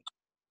I'm saying?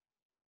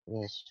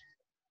 Yes.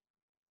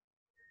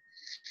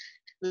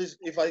 Please,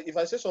 if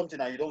I say something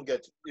and you don't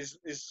get,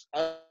 it's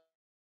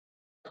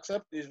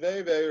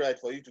very, very right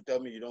for you to tell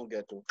me you don't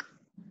get to.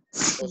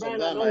 So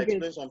sometimes I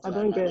explain something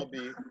and might not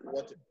be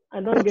what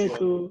I don't get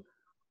to.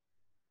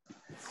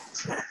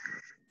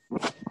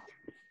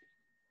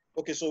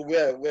 Okay, so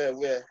where?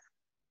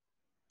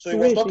 So he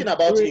was talking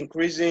about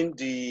increasing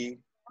the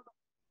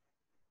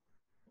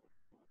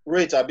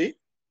rate, Abi?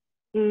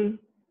 Mm.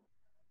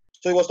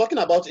 So he was talking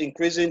about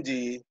increasing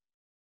the,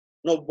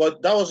 no,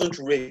 but that wasn't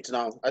rate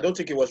now. I don't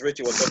think it was rate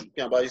he was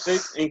talking about. He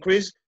said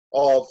increase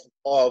of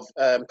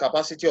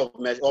capacity of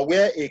measure, or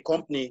where a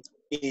company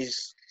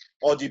is,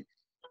 or the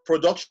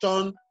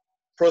production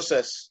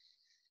process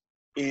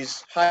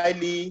is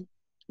highly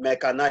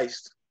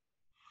mechanized.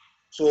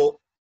 So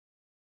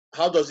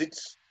how does it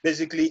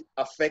basically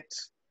affect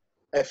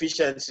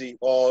efficiency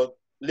or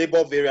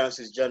labor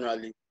variances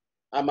generally?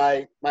 And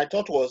my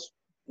thought was,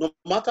 no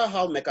matter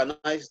how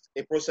mechanized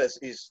a process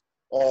is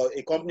or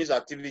a company's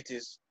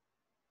activities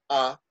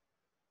are,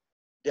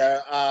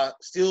 there are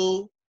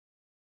still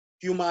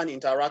human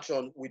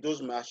interaction with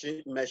those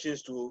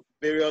machines to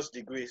various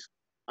degrees.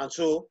 And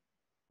so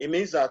it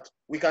means that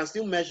we can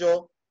still measure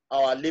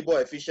our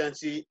labor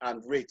efficiency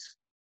and rate,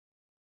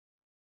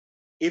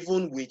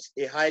 even with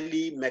a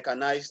highly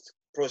mechanized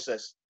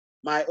process.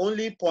 My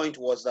only point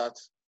was that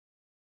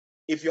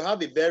if you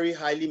have a very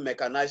highly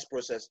mechanized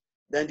process,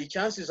 then the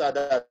chances are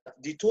that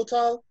the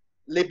total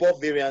labor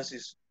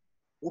variances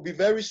will be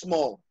very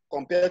small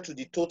compared to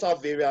the total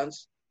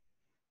variance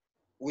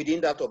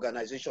within that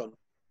organization,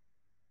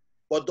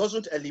 but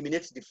doesn't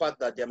eliminate the fact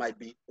that there might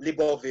be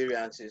labor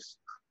variances.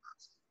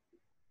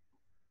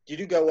 Did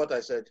you get what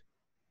I said?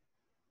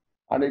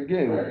 And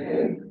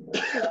again,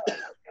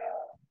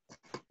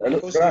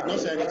 Because you did not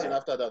say anything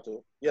after that.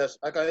 Oh. Yes,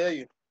 I can hear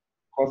you.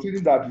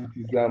 Considering that it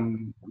is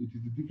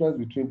the difference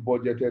between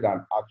budgeted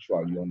and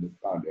actual, you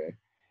understand, eh?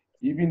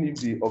 Even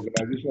if the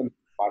organization is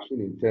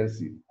machine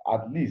intensive,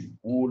 at least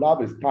we will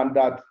have a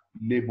standard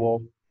labor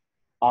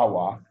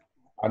hour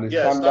and a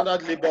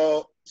standard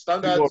labor,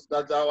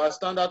 that's our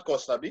standard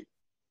cost, Abi.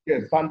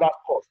 Yes, standard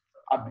cost,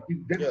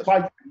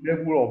 despite the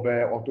level of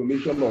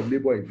automation of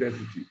labor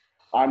intensity.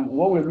 And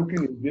what we're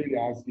looking in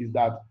variance is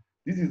that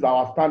this is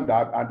our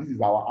standard and this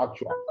is our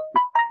actual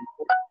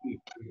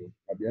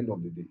at the end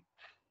of the day.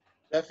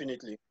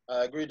 Definitely,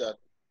 I agree that.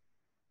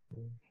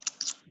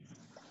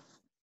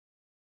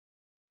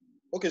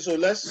 Okay, so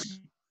let's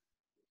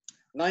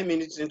 9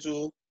 minutes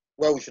into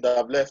where we should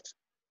have left.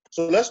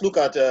 So let's look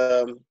at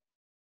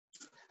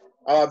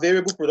our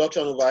variable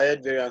production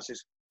overhead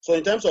variances. So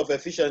in terms of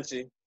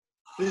efficiency,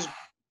 please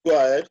go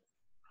ahead.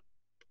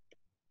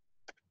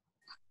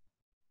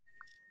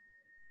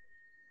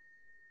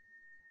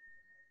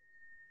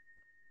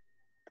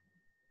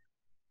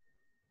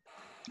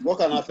 What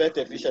can affect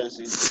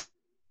efficiency?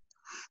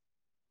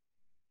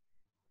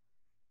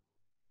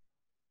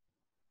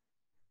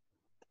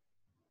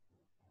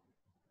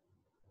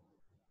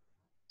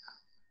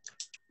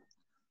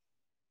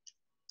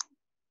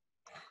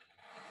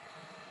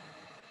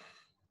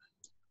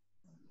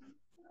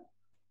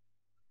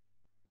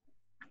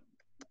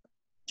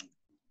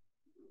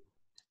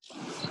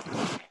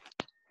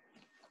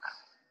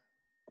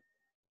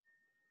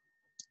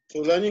 So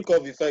learning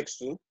curve effects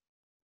too,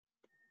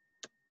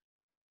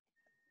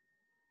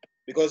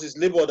 because it's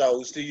labor that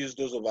will still use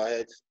those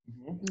overheads.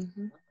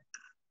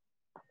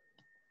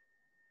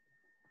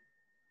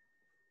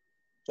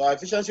 So our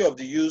efficiency of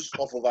the use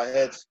of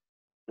overheads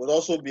would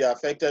also be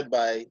affected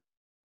by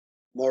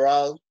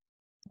morale,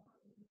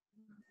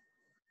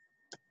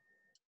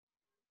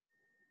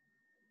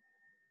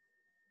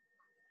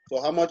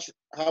 so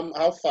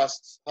how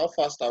fast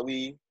are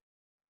we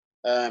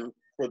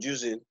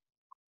producing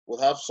will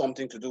have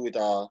something to do with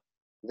our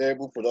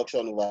variable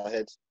production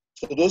overheads.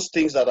 So those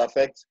things that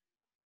affect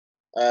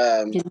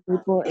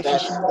labor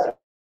efficiency.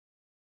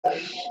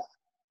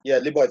 Yeah,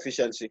 labor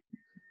efficiency.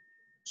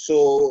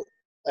 So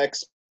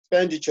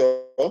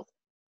expenditure on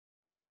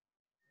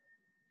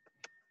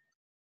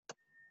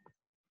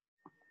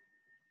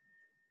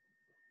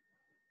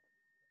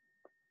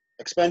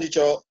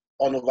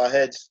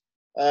overheads.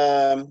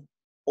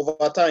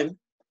 Over time,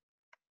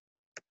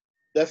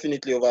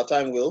 definitely over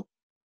time will.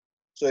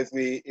 So if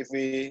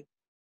we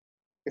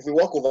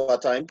work over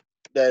time,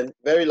 then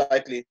very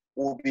likely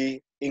we'll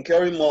be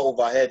incurring more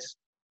overheads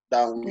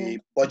than we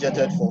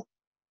budgeted for.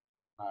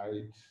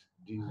 Right.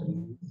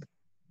 Diesel.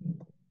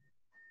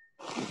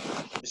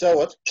 You said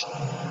what?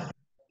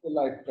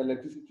 Like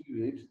electricity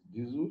rate,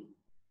 diesel.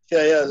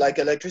 Yeah, like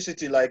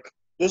electricity, like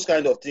those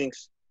kind of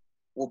things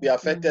will be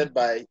affected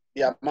by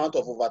the amount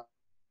of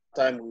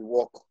overtime we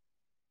work.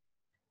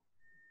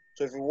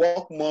 So if we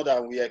work more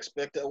than we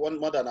expected,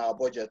 more than our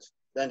budget,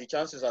 then the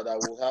chances are that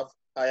we'll have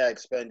higher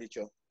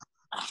expenditure.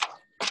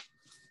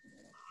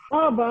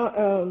 How about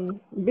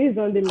based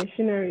on the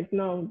machineries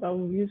now that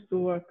we used to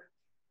work?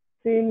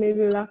 Say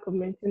maybe lack of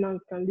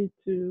maintenance can lead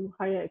to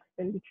higher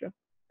expenditure.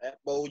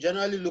 But we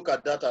generally look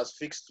at that as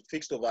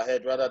fixed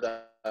overhead rather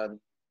than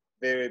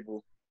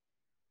variable.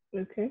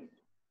 Okay.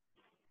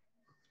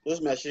 Those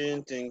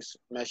machine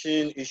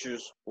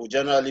issues will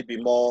generally be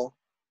more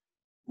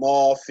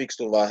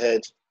fixed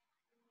overhead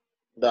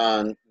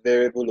than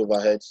variable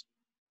overheads.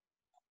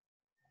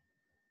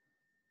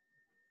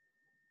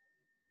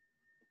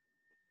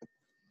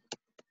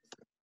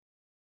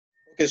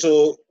 Okay,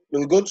 so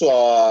we'll go to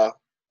our,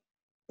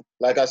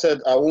 like I said,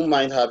 I won't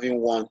mind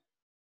having one.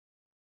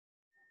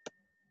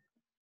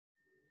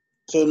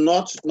 So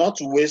not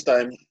to waste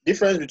time.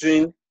 Difference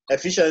between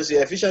efficiency.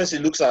 Efficiency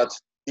looks at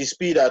the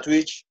speed at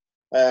which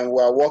we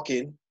are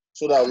working,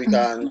 so that we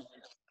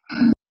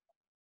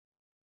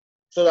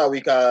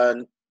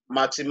can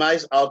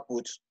maximize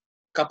output.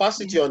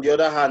 Capacity, on the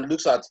other hand,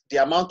 looks at the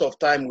amount of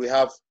time we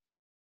have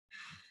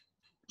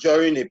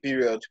during a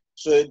period.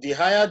 So the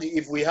higher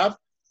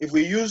if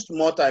we used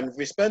more time, if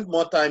we spend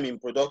more time in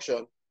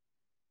production,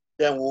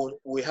 then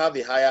we have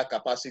a higher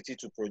capacity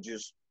to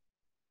produce.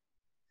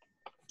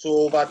 So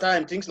over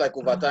time, things like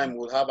overtime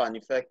will have an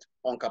effect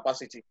on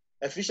capacity.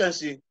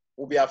 Efficiency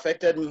will be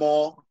affected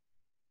more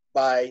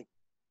by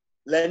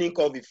learning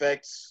curve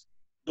effects.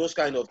 Those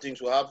kind of things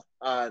will have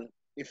an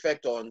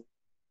effect on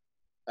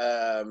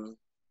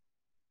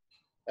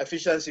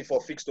efficiency for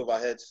fixed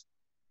overheads.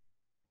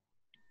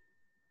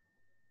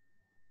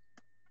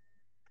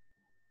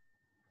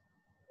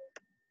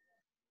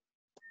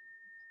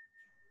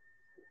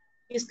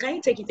 Please, can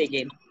you take it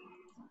again?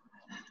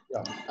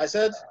 Yeah. I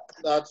said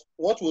that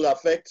what will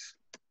affect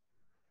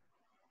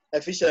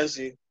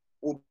efficiency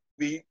will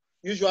be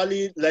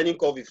usually learning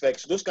curve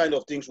effects. Those kind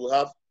of things will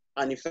have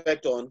an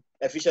effect on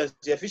efficiency.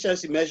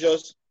 Efficiency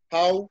measures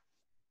how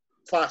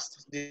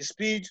fast, the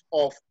speed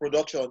of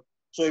production.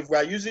 So if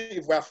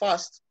we're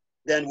fast,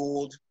 then we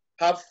would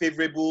have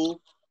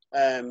favorable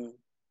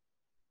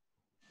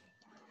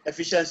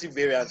efficiency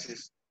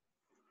variances.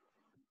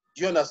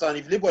 Do you understand?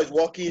 If labor is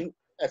working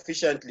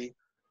efficiently,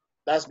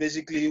 that's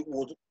basically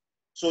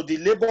so the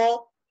labor,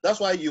 that's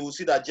why you will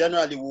see that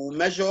generally we will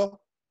measure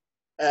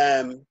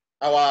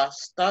our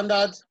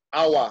standard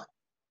hour,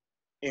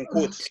 in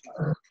quotes.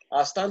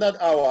 Our standard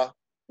hour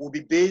will be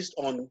based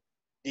on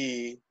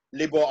the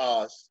labor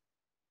hours.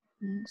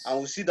 And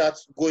we'll see that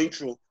going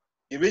through.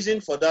 The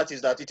reason for that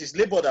is that it is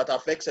labor that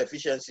affects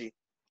efficiency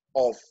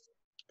of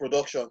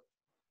production.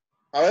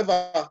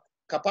 However,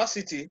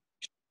 capacity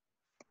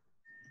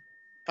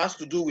has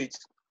to do with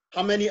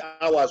how many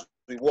hours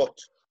we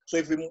worked. So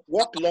if we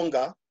work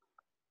longer,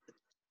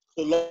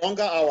 so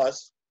longer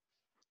hours,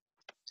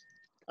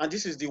 and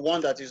this is the one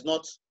that is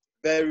not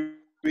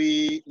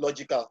very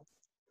logical.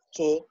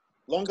 So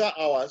longer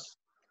hours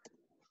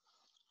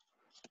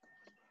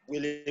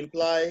will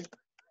imply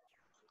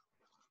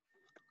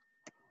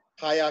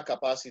higher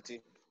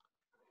capacity.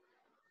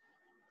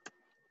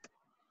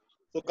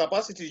 So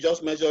capacity is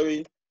just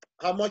measuring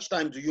how much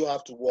time do you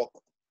have to work.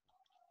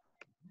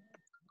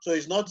 So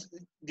it's not,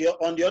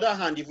 on the other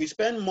hand, if we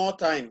spend more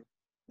time,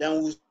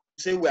 then we'll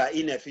say we are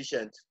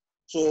inefficient.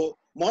 So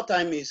more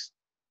time is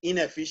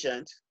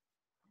inefficient.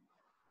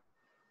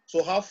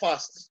 So how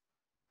fast,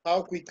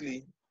 how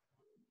quickly?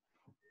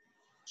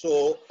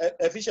 So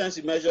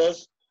efficiency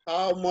measures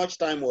how much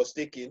time was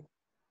taken,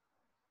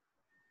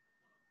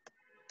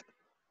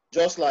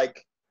 just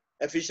like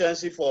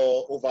efficiency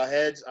for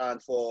overheads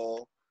and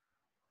for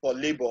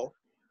labor.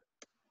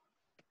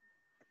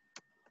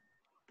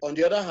 on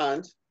the other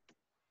hand,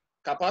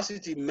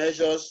 capacity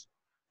measures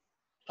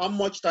how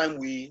much time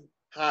we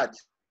had.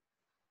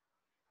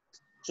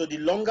 So the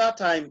longer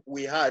time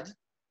we had,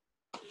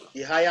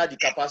 the higher the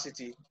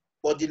capacity.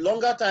 But the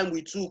longer time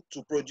we took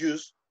to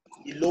produce,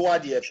 the lower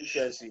the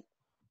efficiency.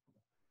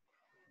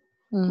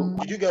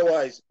 Did you get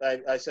what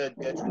I said,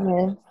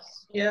 Gertrude?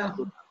 Yeah.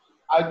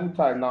 Idle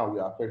time now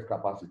will affect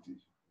capacity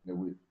in a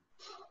way.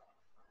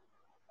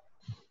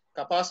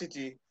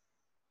 Capacity?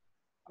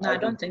 No, I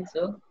don't think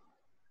so.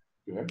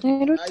 Yeah.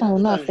 Idle time will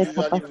not affect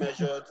usually capacity.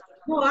 measured.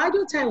 No,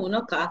 idle time will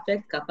not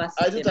affect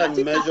capacity. Idle time I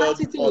think measured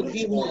capacity will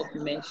be on, more of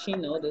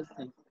machine, all those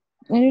things.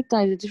 Idle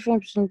time is the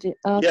difference between the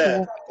hour to yeah.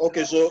 work.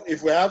 Okay, so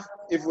if we have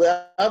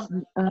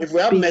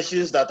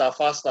machines that are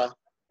faster,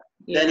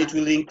 then it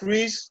will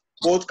increase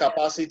both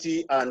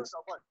capacity and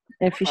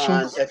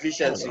efficiency.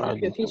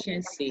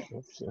 Efficiency.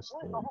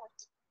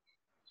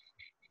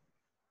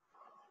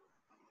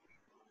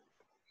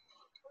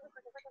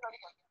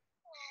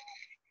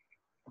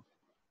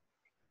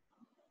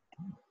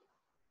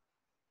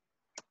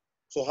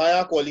 So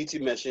higher quality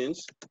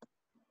machines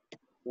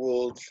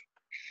would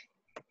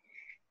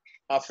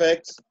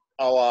affect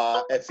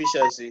our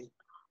efficiency.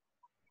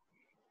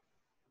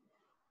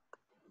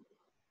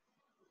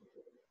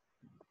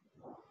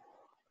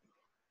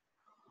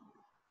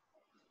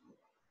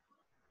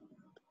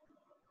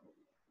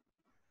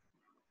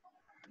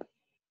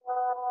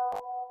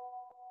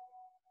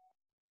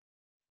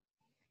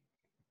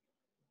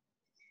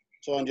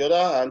 So on the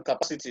other hand,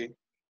 capacity.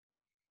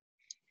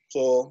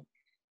 So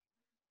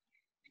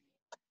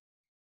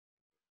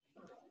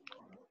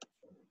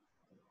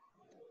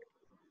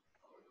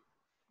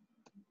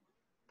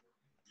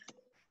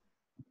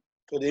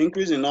the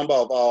increase in number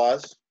of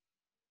hours,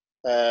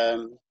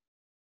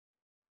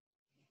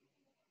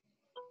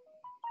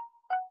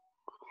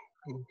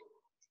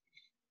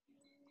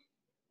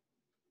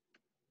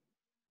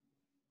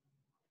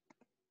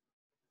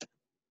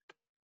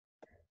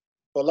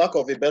 for lack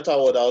of a better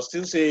word, I'll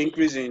still say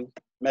increase in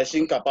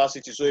machine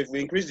capacity. So if we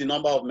increase the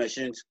number of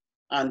machines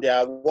and they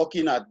are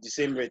working at the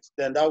same rate,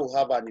 then that will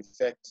have an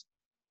effect.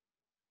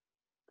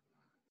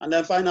 And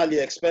then finally,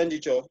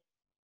 expenditure.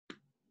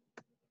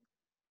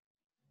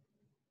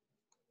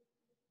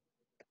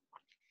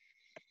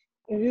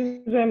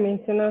 Is this where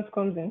maintenance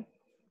comes in?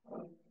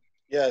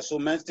 Yeah, so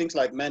things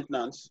like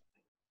maintenance.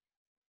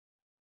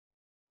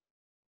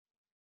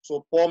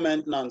 So poor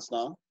maintenance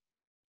now.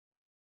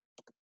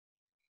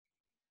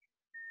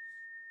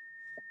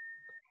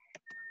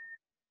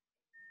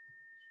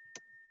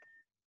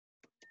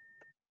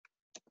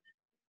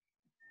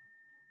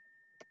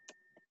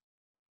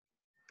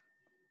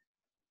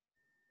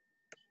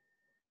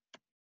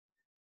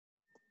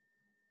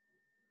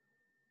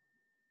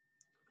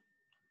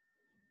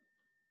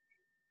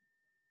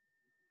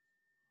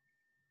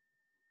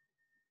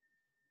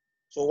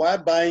 So while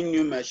buying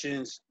new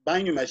machines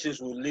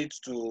will lead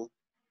to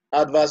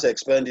adverse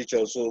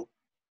expenditure. So,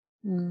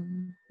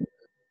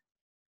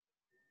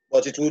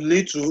 but it will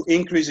lead to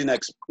increase in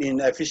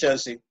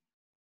efficiency.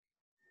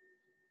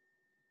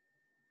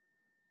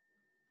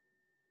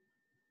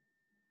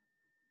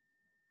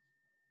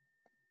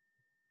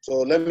 So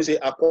let me say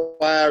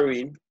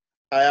acquiring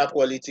higher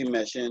quality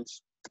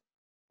machines.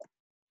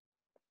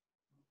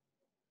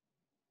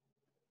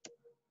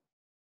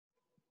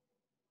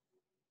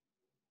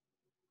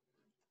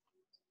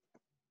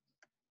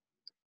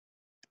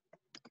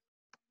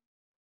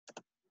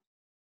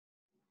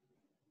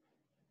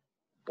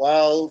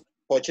 While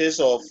purchase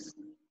of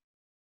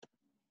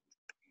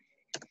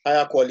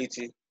higher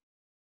quality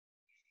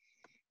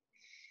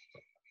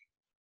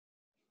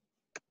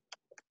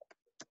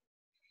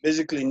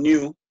basically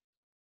new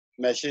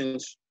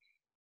machines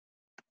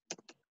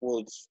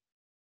would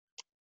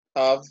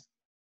have,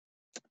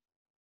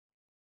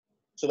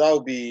 so that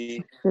would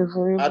be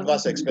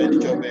adverse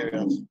expenditure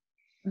variance.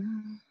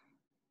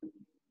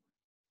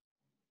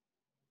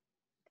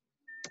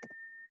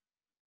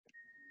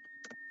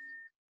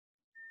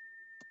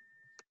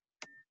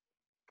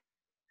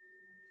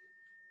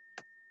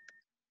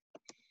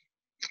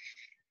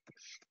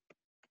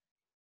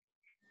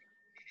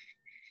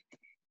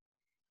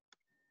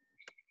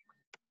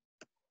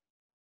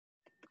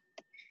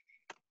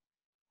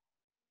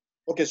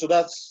 Okay, so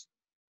that's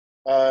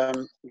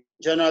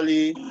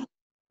generally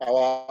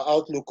our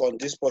outlook on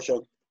this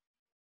portion.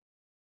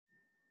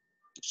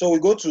 So we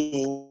go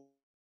to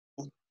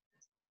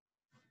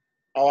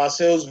our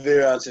sales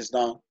variances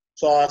now.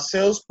 So our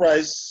sales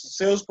price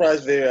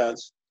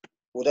variance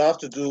would have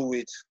to do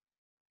with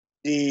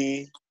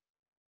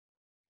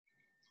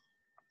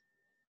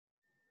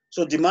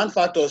so demand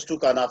factors too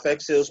can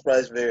affect sales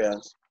price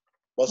variance.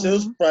 But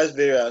sales price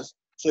variance,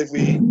 so if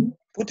we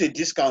put a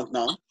discount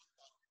now,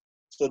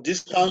 so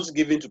discounts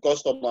given to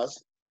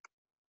customers,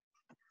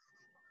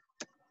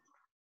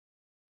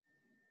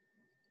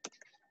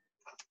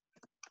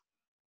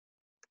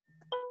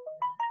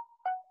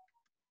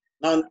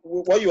 now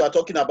what you are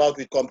talking about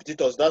with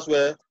competitors, that's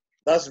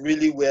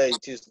really where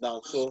it is now.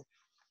 So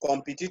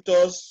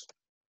competitors,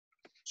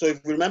 so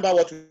if you remember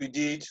what we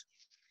did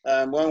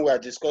when we are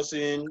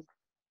discussing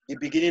the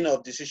beginning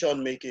of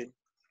decision making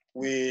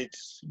with,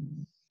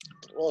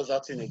 what was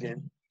that thing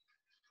again?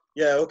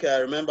 Yeah, okay, I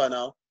remember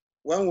now.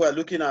 When we're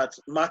looking at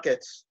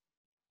markets,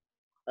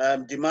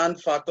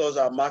 demand factors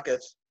and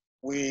markets,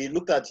 we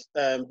looked at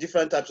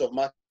different types of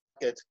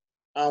markets,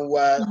 and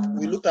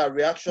we looked at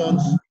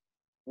reactions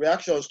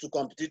to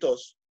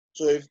competitors.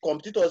 So if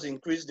competitors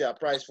increase their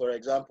price, for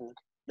example,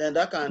 then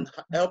that can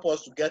help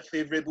us to get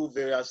favorable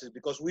variances,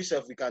 because we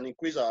can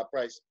increase our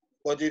price.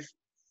 But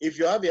if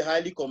you have a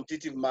highly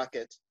competitive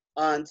market,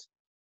 and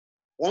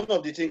one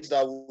of the things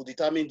that will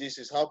determine this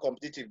is how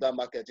competitive that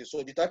market is.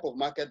 So the type of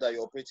market that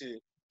you're operating in.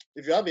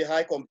 If you have a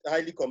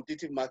highly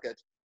competitive market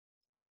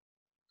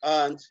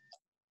and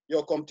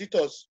your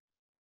competitors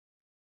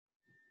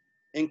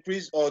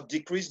increase or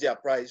decrease their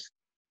price,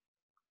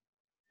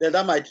 then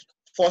that might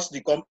force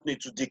the company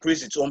to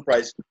decrease its own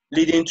price,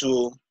 leading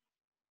to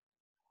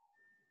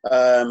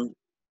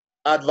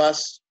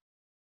adverse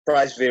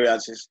price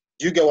variances.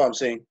 Do you get what I'm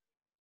saying?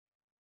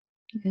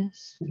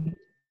 Yes.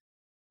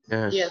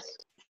 Yes. Yes.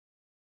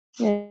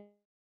 Yeah.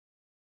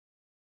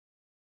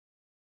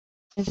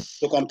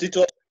 So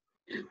competitors,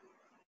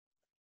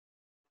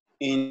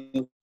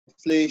 inflation,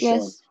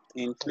 Yes.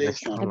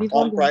 inflation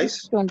Before on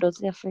price. does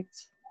it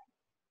affect?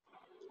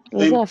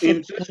 Does it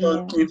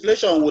affect?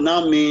 Inflation will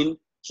now mean,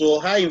 so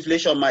high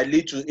inflation might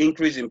lead to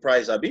increase in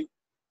price, Abi?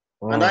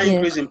 And that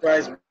increase in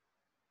price,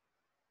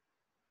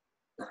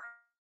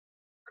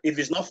 if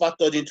it's not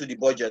factored into the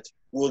budget,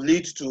 will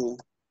lead to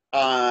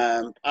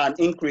an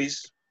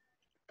increase.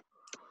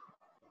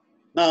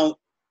 Now,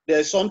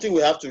 there's something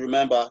we have to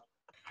remember.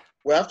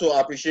 We have to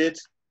appreciate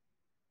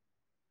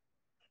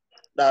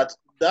that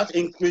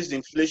increased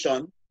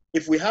inflation,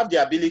 if we have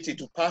the ability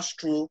to pass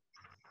through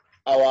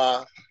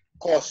our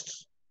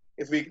costs,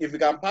 if we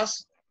can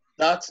pass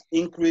that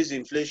increased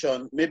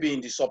inflation maybe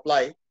in the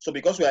supply, so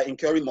because we are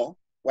incurring more,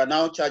 we're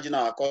now charging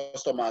our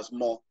customers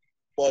more.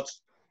 But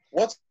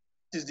what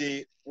is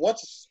the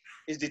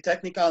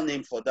technical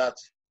name for that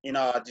in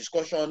our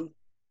discussion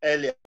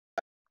earlier?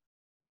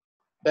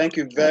 Thank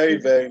you very,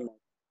 very much.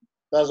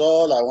 That's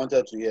all I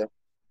wanted to hear.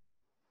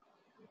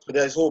 So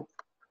there's hope.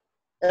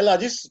 Ella,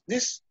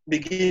 this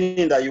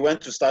beginning that you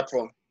went to start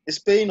from is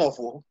paying off.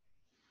 Oh.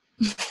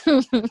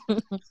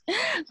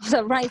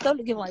 Surprise,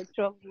 don't give my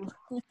trouble.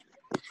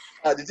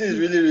 This is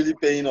really, really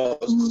paying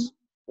us.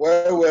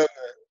 Well.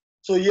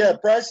 So yeah,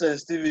 price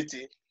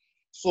sensitivity.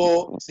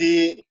 So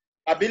the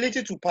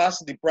ability to pass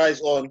the price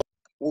on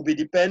will be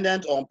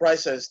dependent on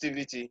price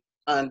sensitivity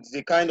and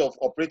the kind of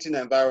operating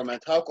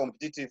environment, how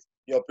competitive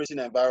your operating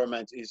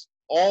environment is.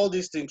 All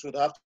these things would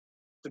have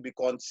to be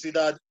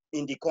considered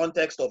in the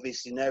context of a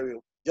scenario.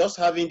 Just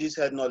having this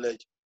head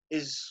knowledge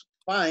is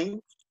fine,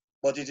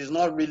 but it is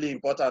not really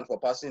important for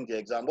passing the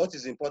exam. What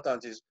is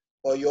important is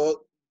for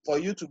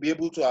you to be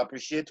able to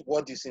appreciate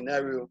what the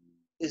scenario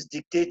is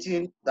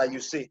dictating that you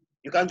say.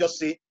 You can't just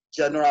say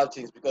general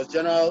things, because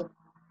general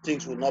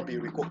things will not be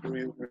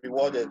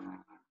rewarded.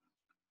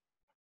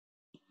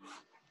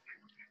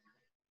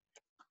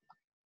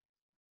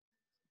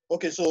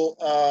 Okay,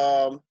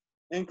 so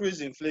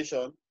increased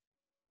inflation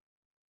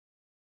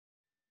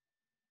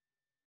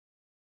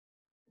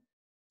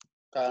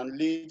can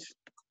lead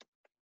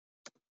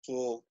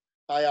to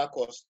higher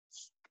costs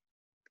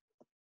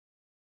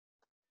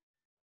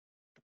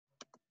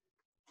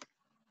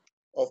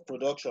of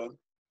production,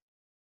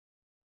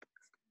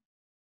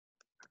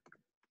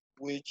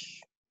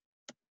 which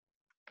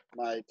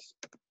might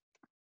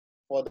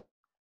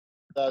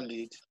further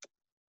lead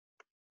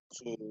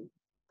to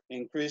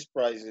increased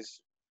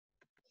prices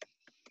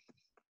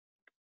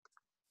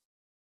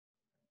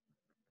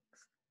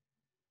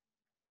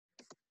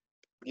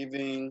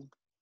giving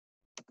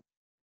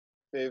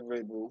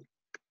favorable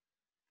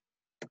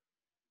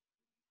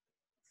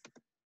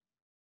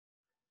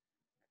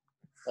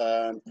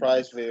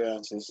price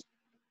variances.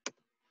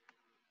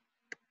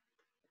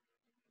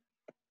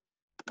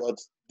 But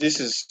this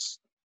is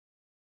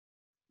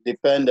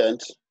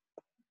dependent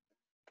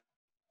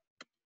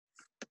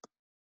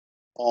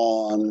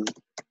on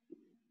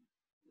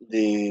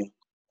the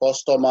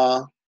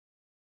customer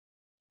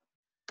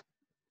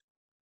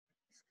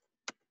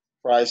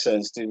price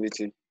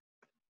sensitivity.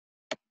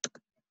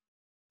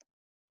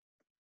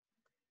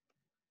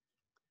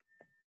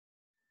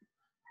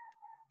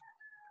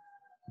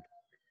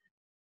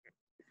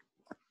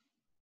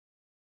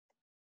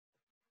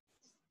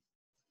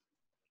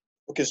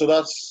 Okay, so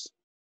that's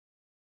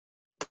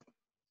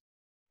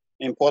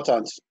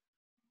important.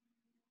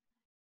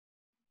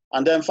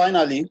 And then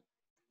finally,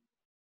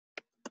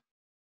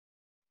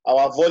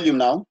 our volume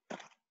now,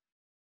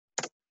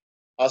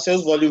 our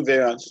sales volume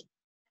variance.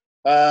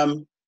 Our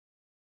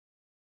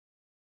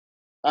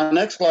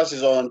next class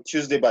is on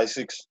Tuesday by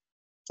 6.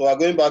 So we're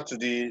going back to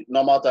the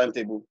normal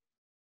timetable.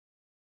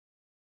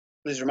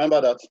 Please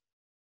remember that.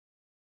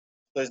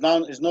 So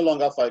it's no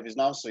longer 5, it's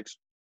now 6.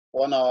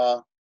 1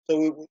 hour.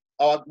 So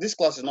this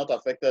class is not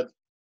affected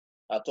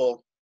at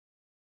all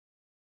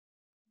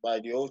by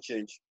the whole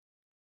change.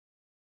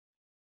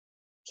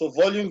 So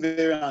volume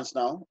variance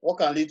now, what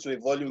can lead to a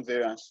volume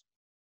variance?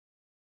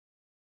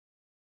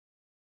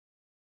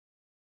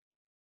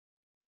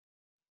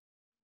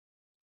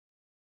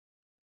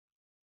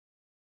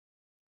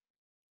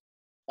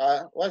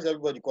 Why is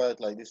everybody quiet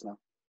like this now?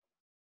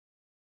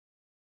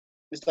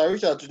 Mr.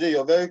 Richard, today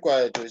you're very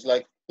quiet. It's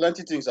like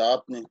plenty things are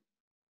happening.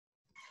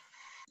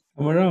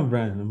 I'm around,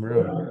 Brian. I'm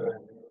around.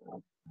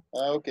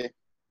 Okay.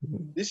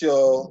 This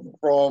your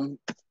from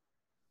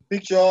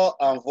picture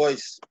and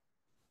voice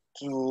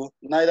to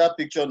neither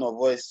picture nor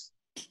voice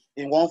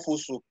in one full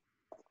swoop.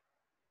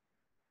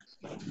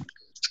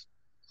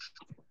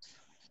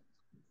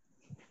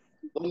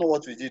 Don't know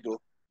what we did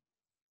though.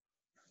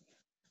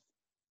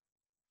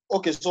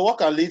 Okay, so what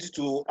can lead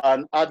to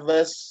an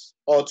adverse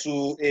or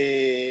to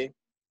a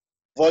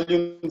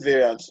volume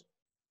variance?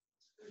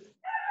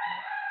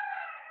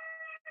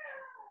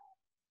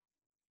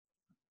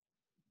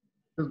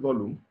 Sales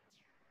volume.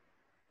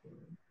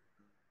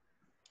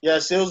 Yeah,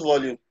 sales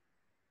volume.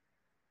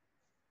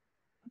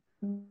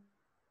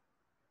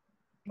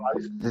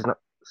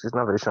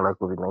 Seasonal variation like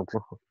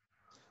COVID-19.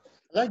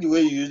 I like the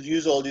way you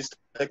use all these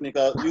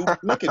technical. You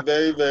make it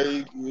very,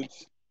 very good.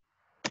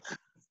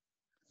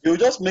 You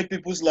just make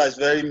people's lives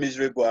very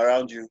miserable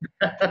around you.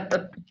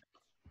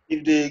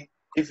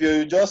 If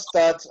you just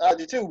start,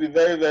 the thing will be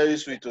very, very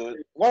sweet.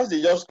 Once they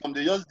just come,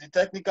 the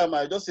technical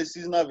mind, just say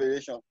seasonal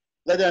variation.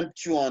 Let them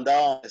chew on that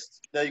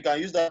honest. Then you can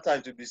use that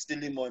time to be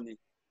stealing money.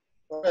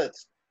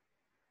 Correct.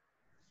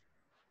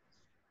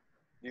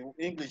 The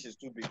English is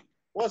too big.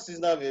 What's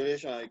seasonal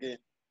variation again?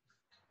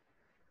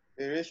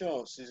 Variation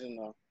of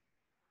seasonal.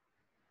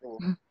 Oh.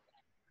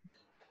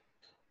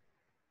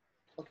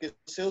 Okay,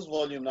 sales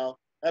volume now.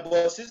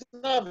 But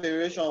seasonal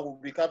variation will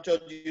be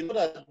captured. You know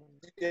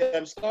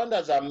that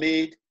standards are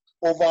made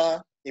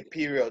over a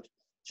period.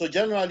 So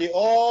generally,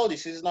 all the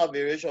seasonal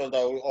variations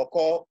that will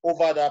occur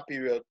over that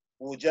period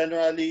will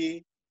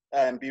generally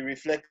be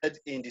reflected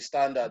in the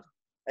standard.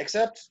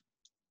 Except,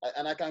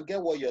 and I can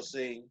get what you're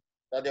saying,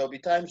 that there will be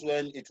times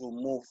when it will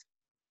move.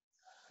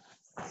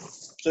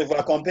 So if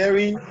we're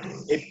comparing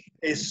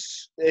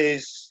a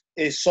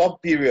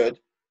sub-period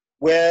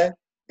where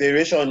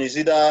variation is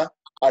either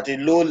at a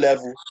low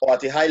level or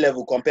at a high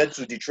level compared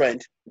to the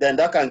trend, then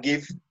that can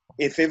give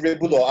a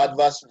favorable or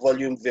adverse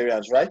volume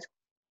variance, right?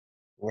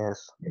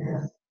 Yes.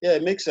 Yeah,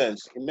 it makes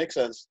sense. It makes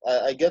sense.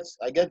 I get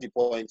the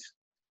point.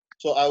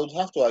 So I would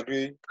have to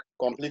agree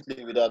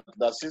completely with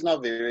that seasonal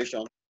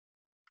variation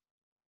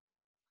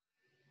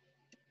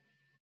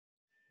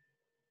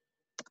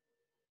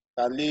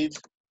can lead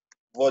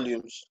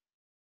volumes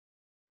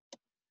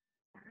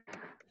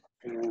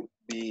to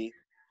be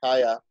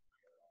higher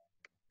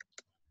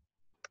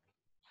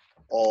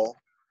or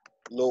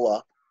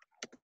lower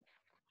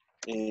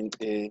in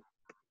a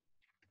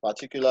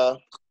particular,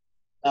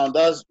 and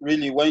that's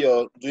really when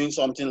you're doing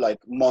something like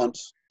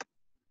months.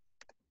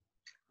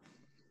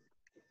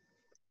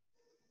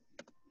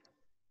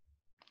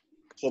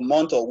 So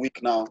month or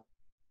week now.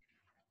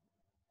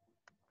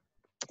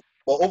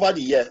 But over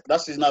the year,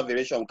 that seasonal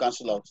variation will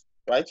cancel out,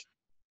 right?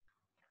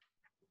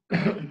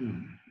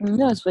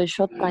 No, it's for a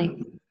short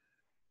time.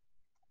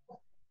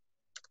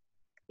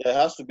 There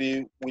has to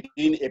be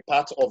within a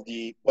part of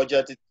the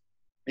budget,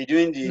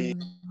 between the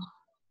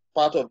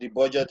part of the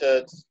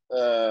budgeted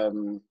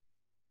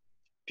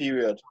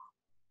period.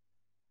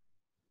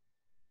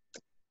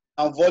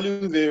 And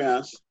volume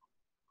variance,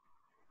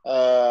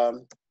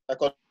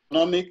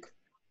 economic,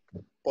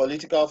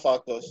 political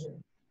factors.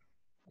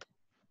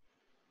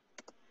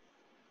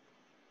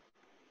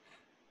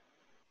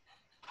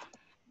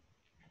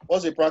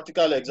 What's a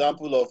practical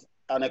example of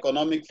an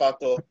economic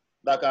factor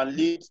that can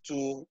lead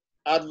to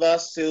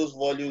adverse sales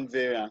volume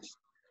variance?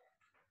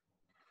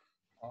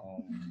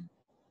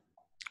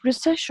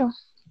 Recession.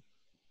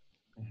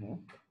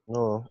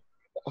 No.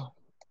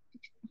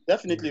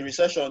 Definitely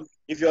recession.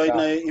 If you're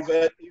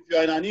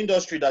in an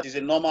industry that is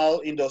a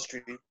normal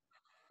industry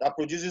that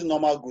produces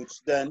normal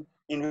goods, then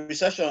in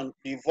recession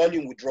the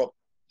volume will drop.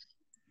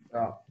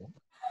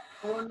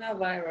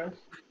 Coronavirus.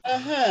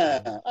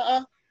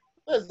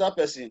 Where's that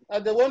person? I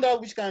wonder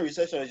which kind of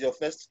recession is your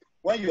first.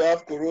 When you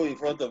have Corona in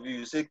front of you,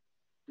 you say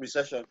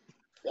recession.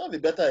 You have a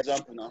better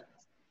example now.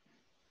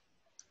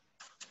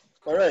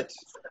 Correct.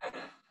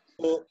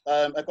 So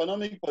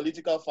economic,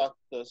 political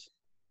factors.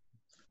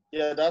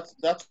 Yeah,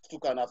 that too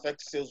can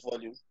affect sales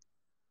volume.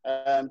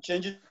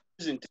 Changes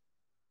in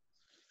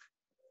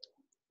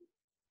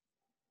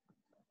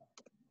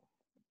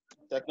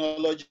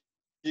technology,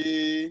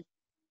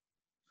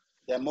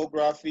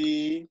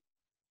 demography,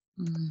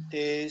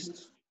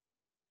 taste.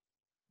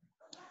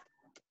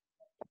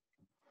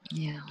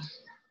 Yeah.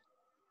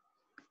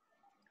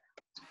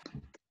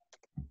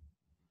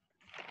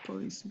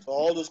 So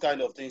all those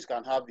kind of things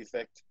can have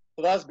effect.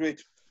 So that's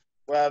great.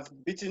 We have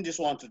beaten this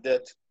one to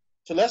death.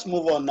 So let's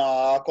move on now.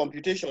 Our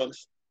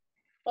computations.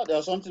 There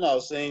was something I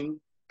was saying,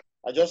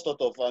 I just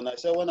thought of, and I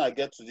said when I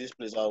get to this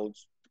place, I would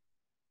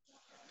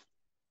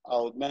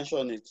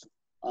mention it,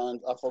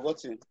 and I've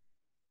forgotten.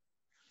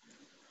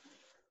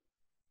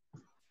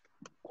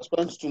 I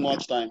spent too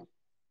much time.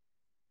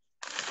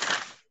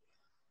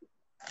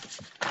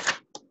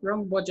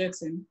 Wrong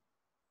budgeting.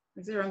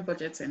 Is it wrong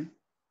budgeting?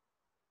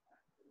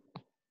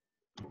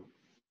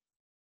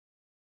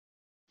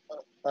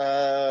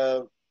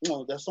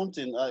 No, there's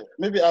something.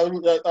 Maybe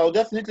I'll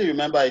definitely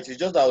remember it. It's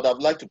just that I would have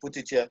liked to put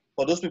it here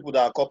for those people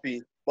that are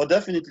copying. But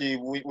definitely,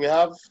 we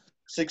have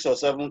 6 or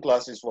 7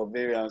 classes for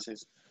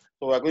variances.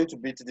 So we're going to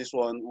beat this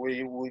one.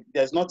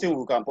 There's nothing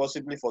we can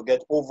possibly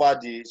forget over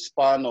the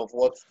span of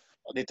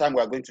the time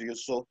we're going to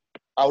use. So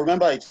I'll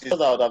remember it. It's just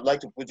that I would have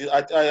liked to put it.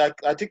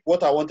 I think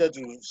what I wanted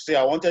to say,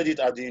 I wanted it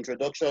at the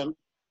introduction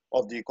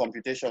of the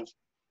computations.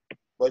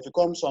 But it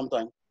will come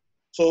sometime.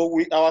 So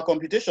our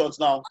computations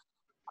now,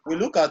 we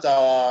look at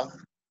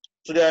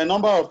so there are a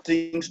number of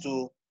things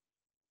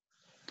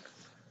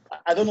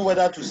I don't know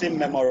whether to say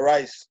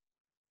memorize,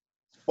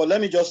 but let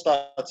me just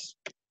start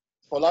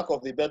for lack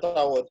of a better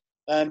word.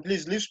 And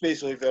please leave space.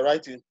 So if you're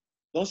writing,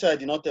 don't say I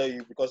did not tell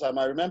you, because I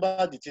might remember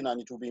the thing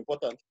and it will be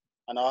important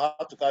and I'll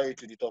have to carry it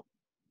to the top.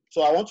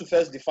 So I want to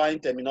first define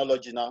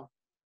terminology now.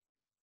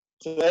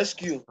 So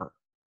SQ,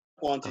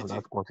 quantity.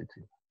 That's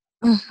quantity.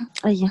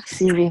 Yeah,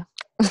 Syria.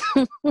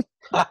 You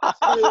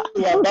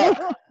are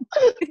back.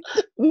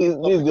 This is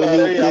the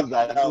only place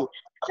that I know.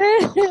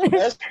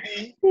 SP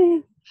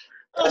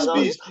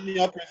is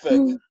senior prefect.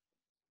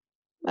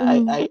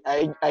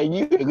 I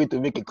knew you were going to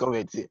make a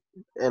comment here,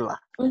 Ella.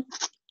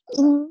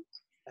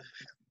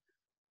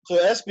 So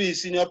SP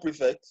is senior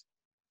prefect.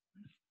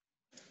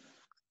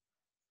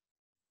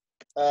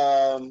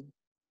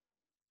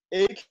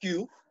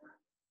 AQ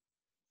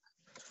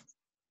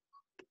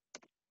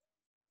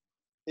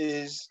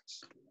is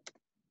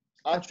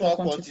actual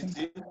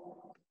quantity.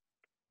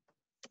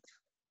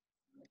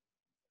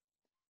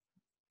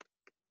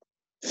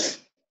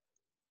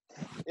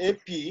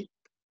 AP is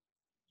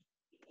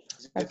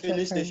a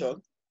filling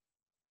station.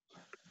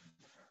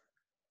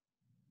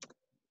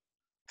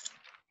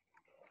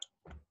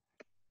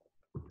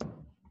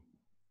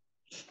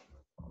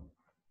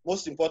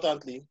 Most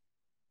importantly,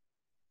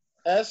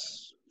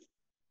 S.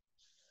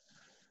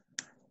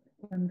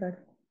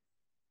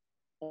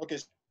 Okay,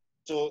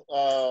 so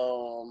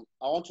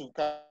I want to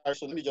carry,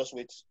 so let me just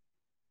wait.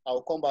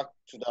 I'll come back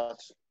to that.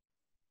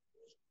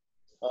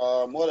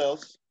 What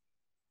else?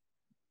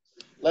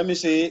 Let me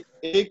say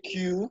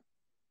AQ,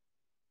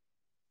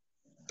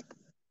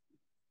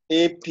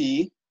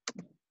 AP.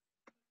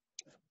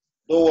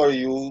 Don't worry,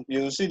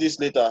 you'll see this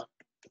later.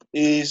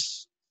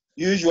 Is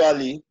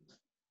usually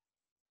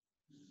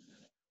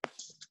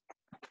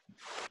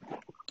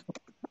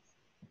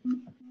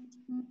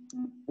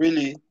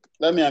really,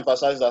 let me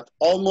emphasize that,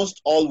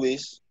 almost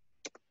always.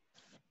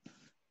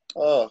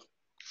 Okay,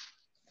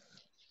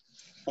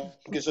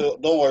 so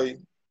don't worry.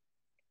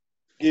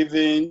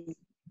 Given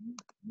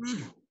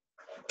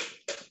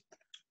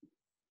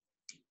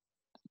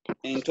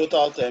in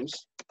total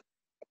terms.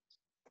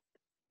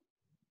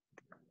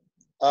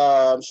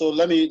 So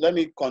let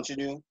me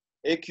continue.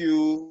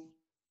 AQ.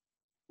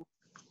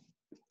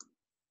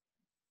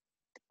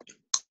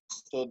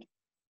 So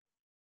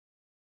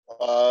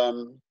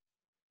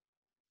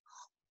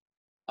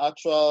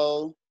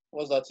actual,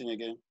 what's that thing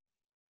again?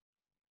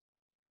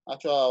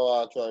 Actual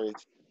hour, actual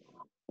rate.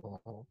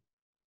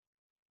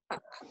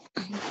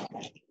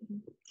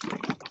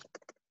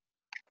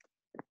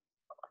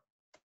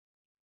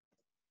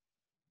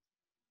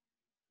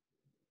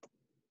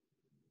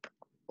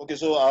 Okay,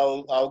 so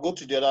I'll go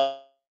to the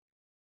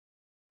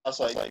other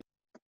side.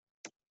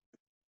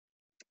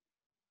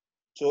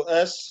 So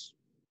S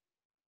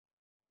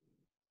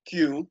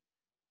Q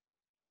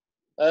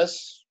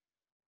S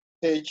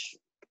H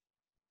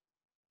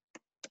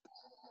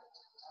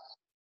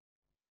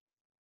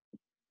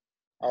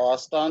our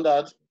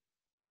standard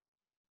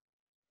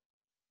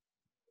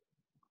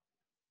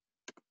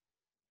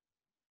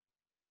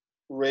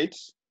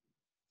rates,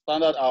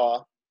 standard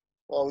hour.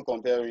 What are we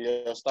comparing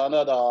here?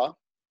 Standard hour.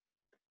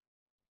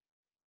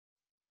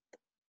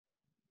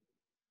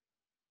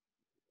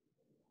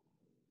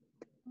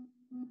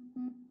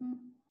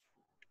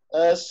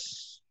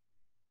 S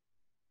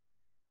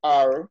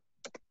R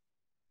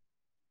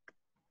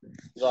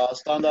is our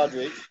standard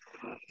rate.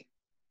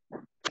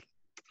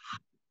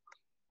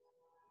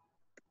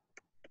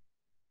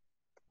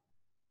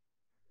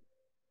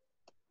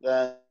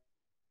 Then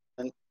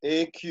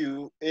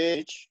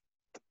AQH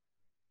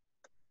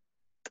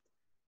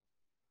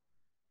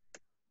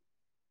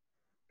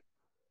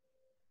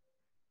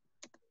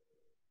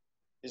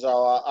is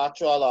our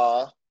actual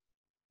hour.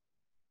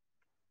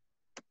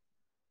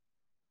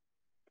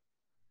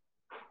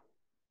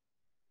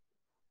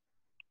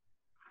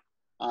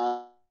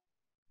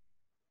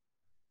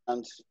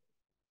 And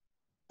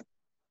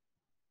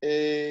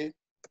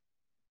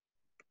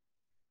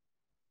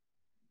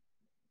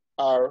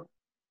AR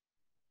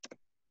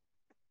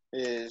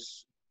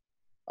is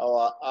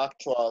our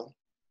actual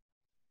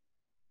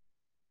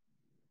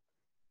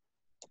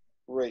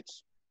rate.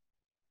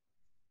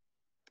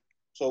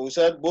 So we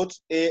said both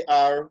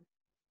AR,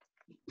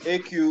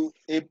 AQ,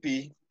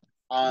 AP,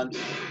 and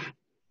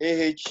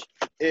AH,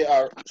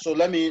 AR. So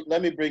let me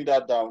bring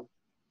that down.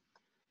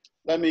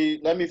 Let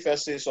me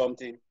first say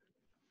something.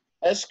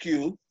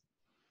 SQ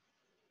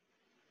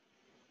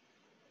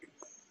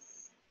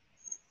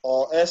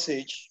or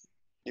SH,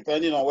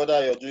 depending on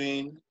whether you're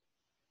doing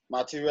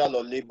material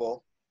or labor,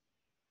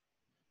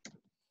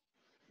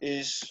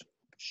 is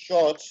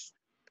short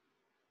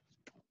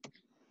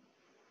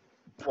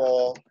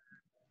for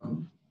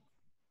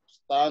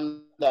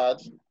standard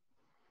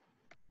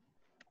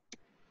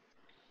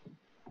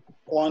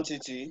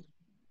quantity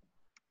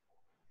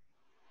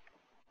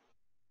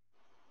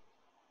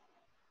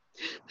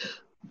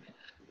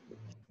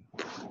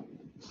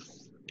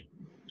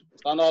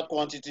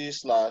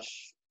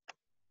slash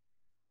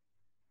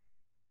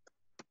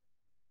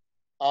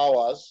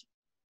hours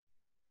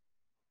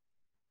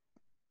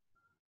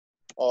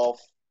of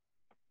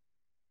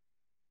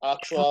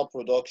actual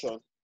production.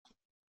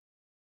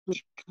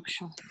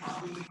 So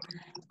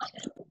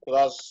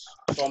that's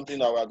something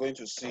that we're going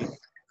to see.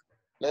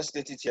 Let's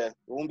state it here. It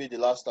won't be the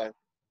last time.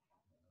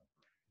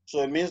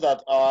 So it means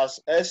that our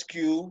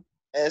SQSH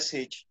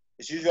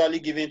is usually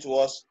given to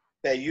us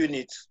per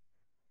unit.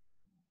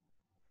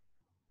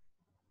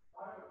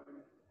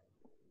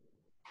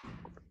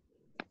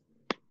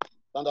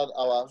 Standard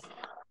hour,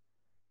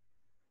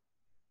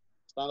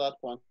 standard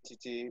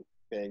quantity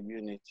per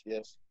unit,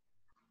 yes.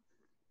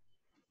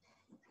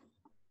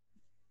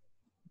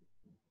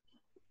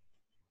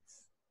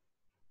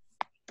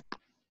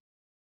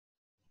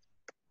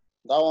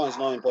 That one is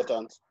not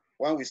important.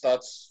 Once we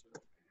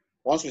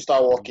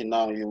start working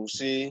now, you will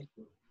see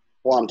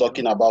what I'm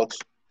talking about.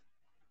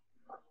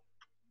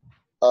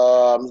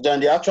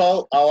 Then the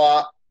actual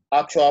hour,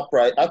 actual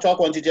price, actual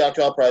quantity,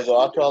 actual price,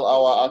 or actual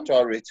hour,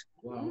 actual rate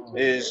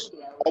is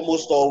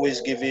almost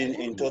always given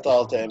in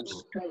total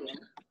terms.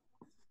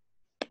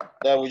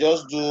 Then we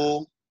just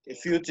do a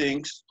few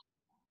things,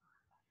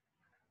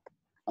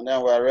 and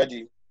then we're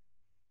ready.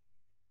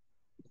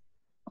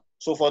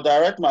 So for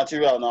direct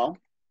material now,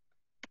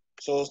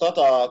 so we'll start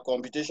our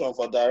computation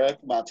for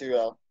direct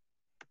material.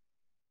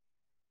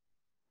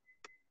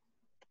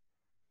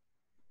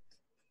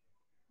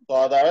 For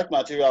our direct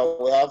material,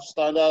 we have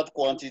standard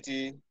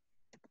quantity,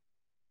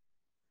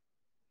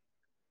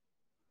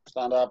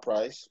 standard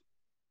price.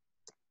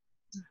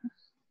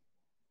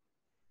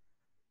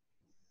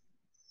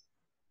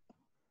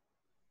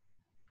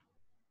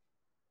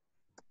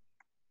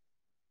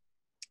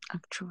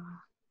 Actual.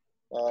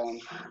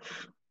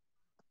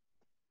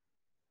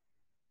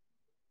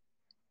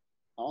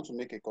 I want to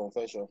make a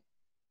confession.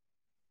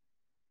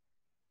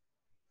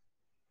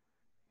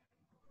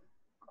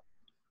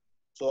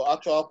 So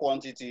actual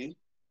quantity,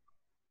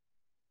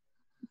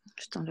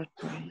 Standard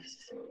price.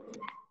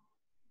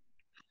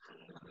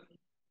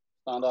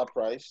 Standard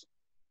price.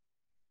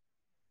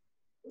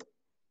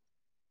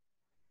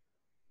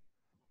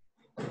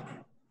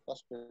 That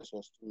space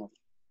was too much.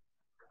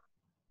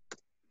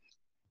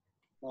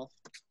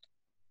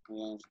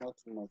 Yeah, it's not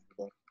too much.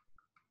 But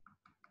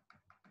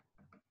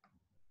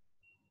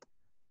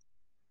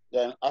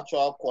then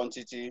actual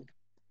quantity.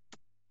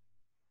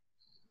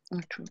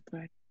 Actual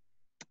price.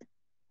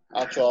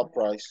 Actual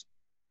price.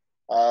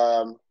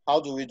 How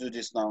do we do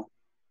this now?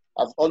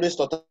 I've always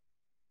thought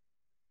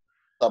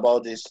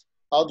about this.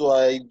 How do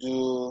I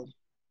do?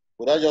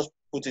 Would I just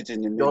put it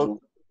in the middle?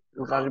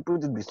 You can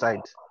put it beside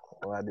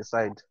or at the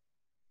side.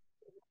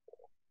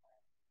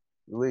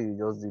 The way you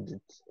just did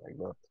it like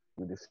that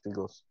with the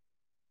figures.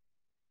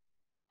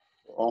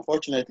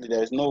 Unfortunately,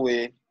 there is no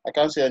way. I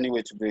can't see any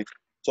way to do it.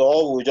 So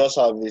all we just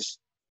have is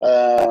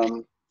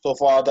so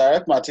for our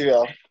direct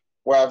material,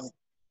 we have.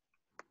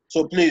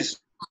 So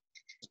please,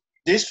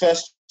 this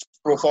first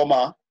pro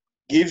forma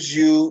gives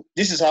you.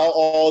 This is how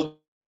all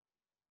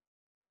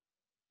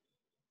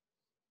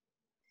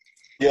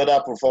the other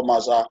pro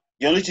formas are.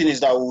 The only thing is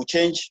that we'll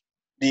change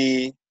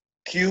the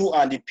Q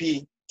and the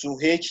P to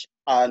H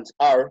and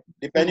R,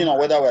 depending on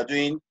whether we're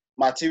doing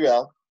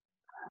material.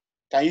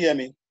 Can you hear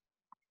me?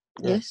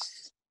 Yes.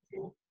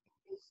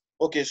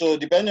 Okay, so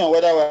depending on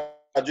whether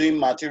we're doing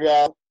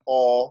material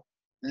or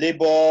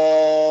labor,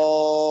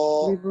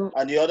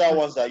 and the other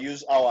ones that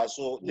use hours.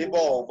 So labor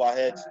or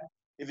overheads.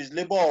 If it's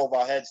labor or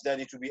overheads, then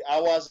it will be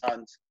hours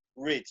and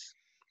rates.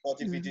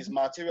 But if it is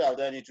material,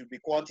 then it will be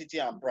quantity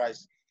and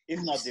price.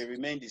 If not, they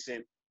remain the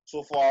same.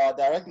 So for our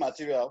direct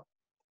material,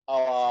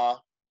 our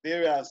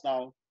variance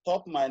now,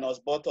 top minus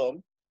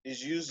bottom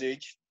is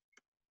usage.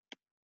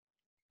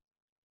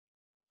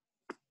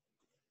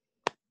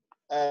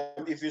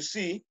 If you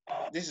see,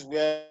 this is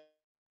where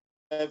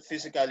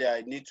physically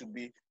I need to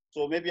be.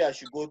 So maybe I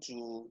should go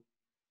to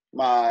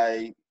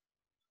my,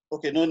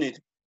 okay, no need.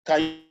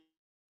 Can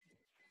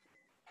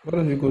Why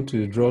don't you go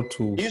to draw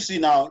tools? you see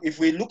now, if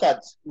we look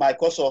at my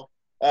cursor,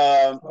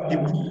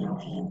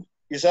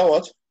 you said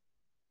what?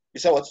 You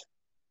said what?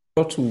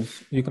 Draw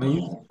tools. You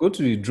can go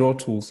to the draw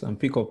tools and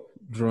pick up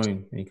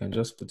drawing, and you can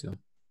just put it on.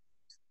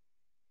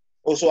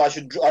 Oh, so I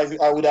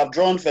would have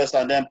drawn first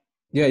and then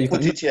you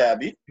put it here,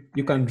 Abby.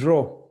 You can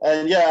draw.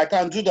 And yeah, I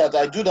can do that.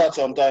 I do that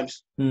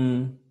sometimes.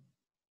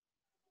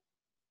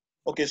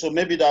 Okay, so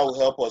maybe that will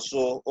help us.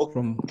 So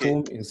From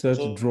home,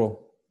 insert draw.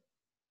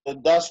 So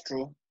that's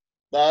true.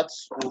 That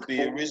will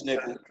be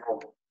reasonable.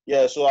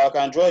 Yeah, so I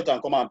can draw it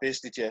and come and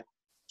paste it here.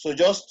 So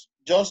just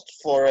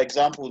for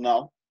example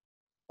now,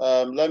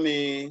 Let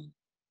me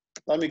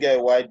get a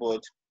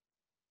whiteboard.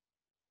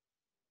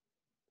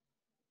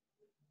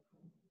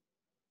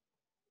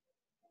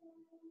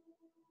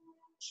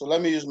 So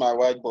let me use my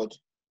whiteboard.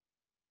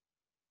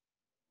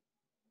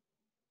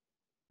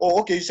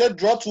 Oh, okay. You said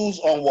draw tools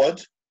on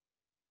what?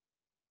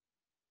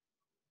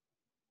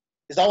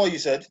 Is that what you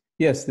said?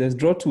 Yes, there's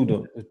draw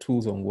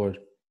tools on Word.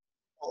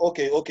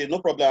 Okay, no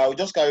problem. I will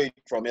just carry it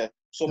from here.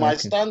 So my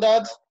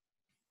standard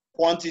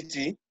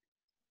quantity.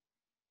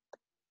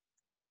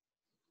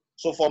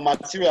 So for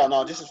material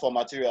now, this is for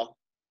material.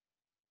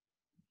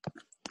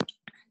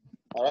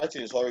 My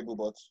writing is horrible,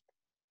 but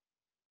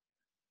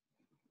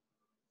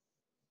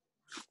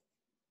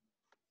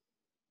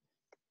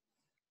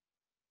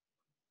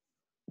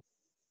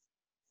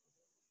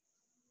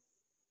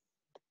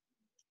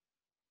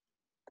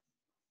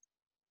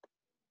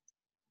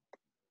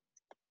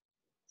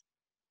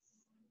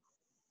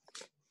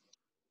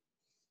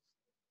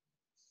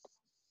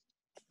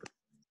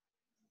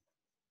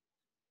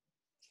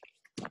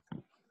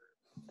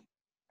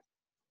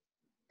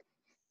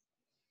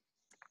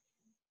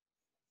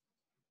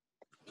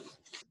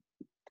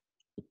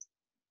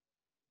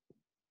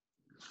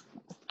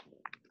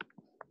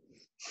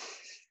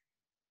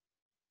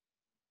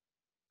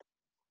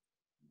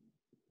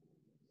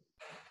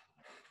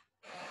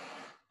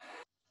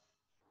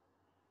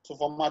so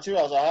for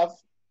materials, I have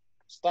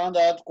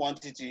standard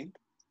quantity,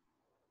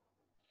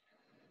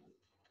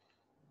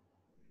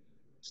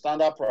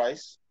 standard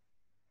price,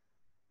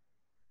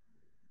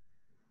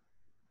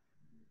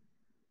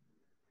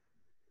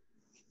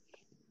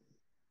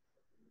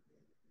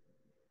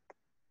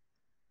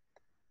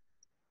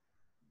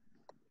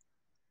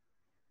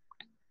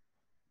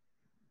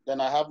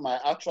 then I have my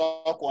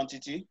actual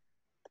quantity,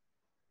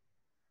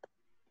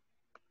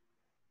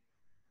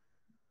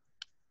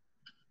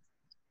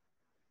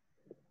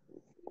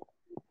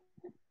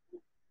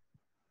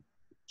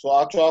 so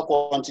actual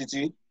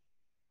quantity,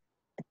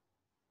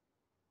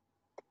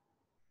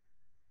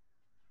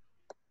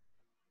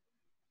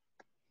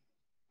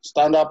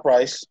 standard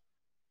price,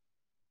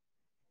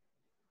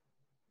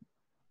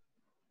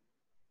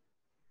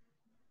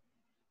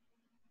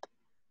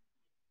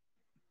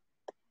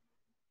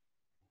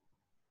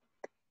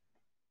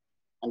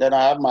 and then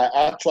I have my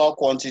actual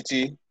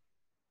quantity,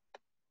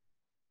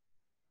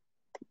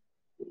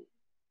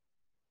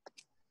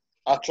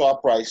 actual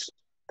price.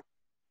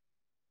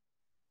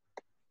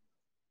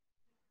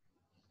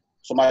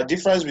 So my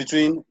difference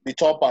between the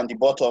top and the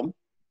bottom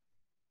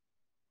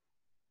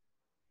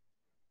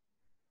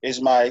is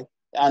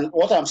and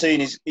what I'm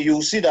saying is,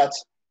 you'll see that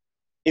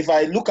if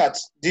I look at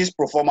this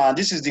pro forma, and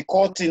this is the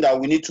core thing that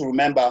we need to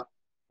remember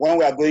when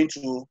we are going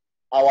to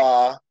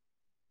our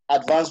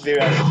advanced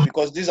variances,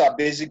 because these are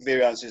basic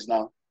variances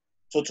now.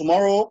 So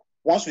tomorrow,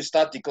 once we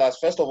start the class,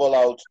 first of all,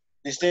 I'll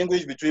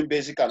distinguish between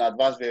basic and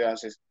advanced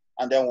variances,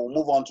 and then we'll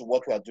move on to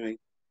what we are doing.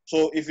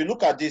 So if you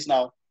look at this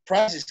now,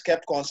 price is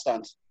kept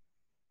constant.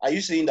 Are you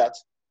seeing that?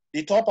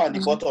 The top and the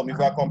bottom, if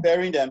we are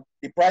comparing them,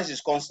 the price is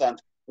constant.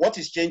 What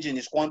is changing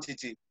is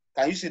quantity.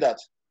 Can you see that?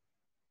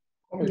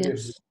 Come again.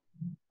 Yes.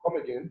 Come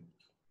again.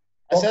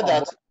 I said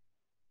that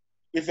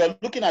if you're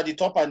looking at the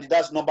top and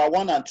that's number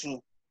 1 and 2.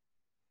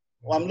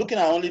 Well, I'm looking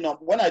at only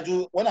when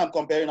I'm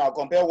comparing, I'll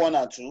compare 1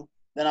 and 2,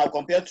 then I'll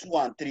compare 2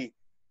 and 3.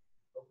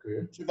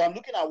 Okay. So if I'm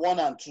looking at 1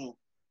 and 2,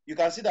 you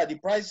can see that the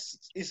price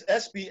is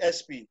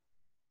SP.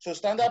 So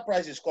standard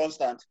price is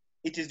constant.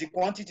 It is the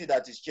quantity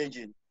that is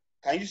changing.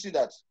 Can you see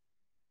that?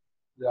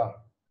 Yeah.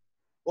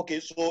 Okay,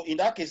 so in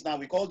that case now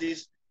we call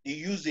this the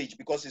usage,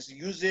 because it's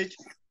usage,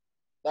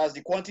 that's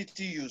the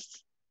quantity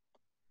used.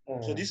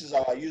 So this is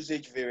our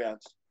usage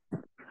variant.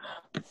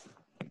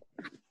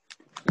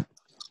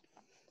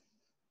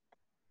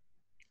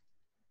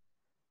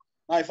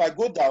 Now if I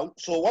go down,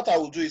 so what I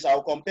will do is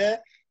I'll compare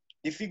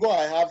the figure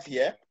I have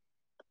here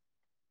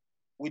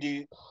with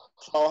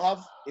so I'll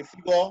have a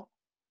figure,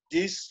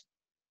 this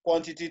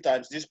quantity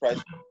times this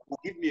price will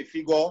give me a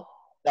figure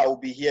that will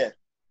be here.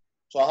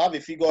 So I'll have a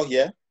figure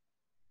here.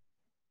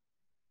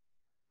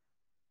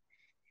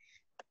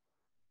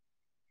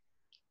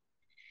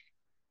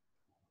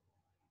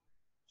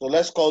 So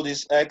let's call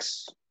this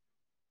X.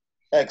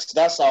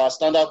 That's our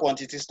standard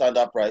quantity,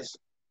 standard price.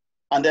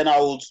 And then I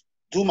will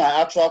do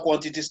my actual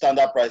quantity,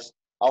 standard price.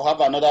 I'll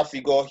have another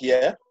figure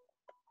here.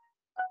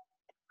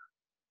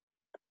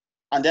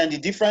 And then the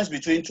difference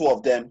between two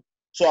of them.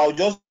 So I'll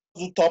just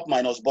do top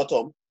minus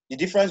bottom. The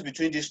difference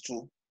between these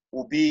two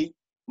will be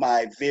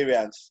my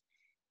variance.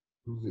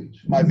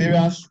 My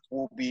variance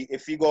will be a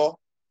figure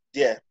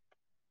there.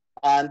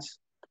 And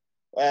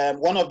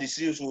one of the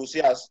things we will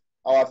see as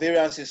our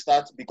variances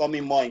start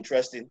becoming more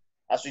interesting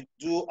as we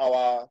do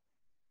our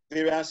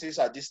variances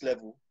at this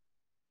level.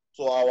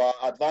 So our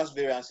advanced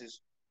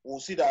variances, we'll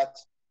see that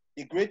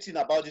the great thing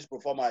about this pro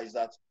forma is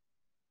that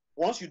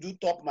once you do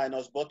top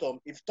minus bottom,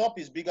 if top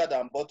is bigger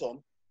than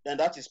bottom, then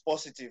that is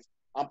positive.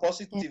 And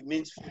positive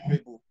means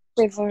favorable.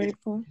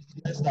 Favorable. If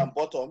it's less than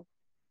bottom,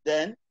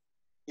 then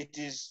it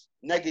is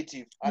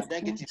negative. And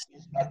negative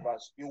is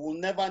adverse. You will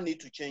never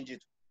need to change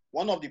it.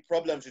 one of the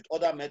problems with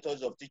other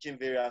methods of teaching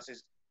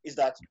variances is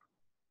that,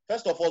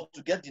 first of all,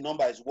 to get the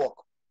number is work.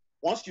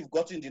 Once you've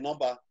gotten the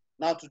number,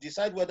 now to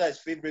decide whether it's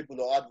favorable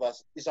or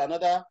adverse is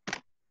another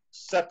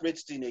separate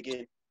thing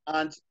again.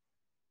 And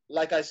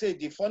like I said,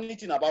 the funny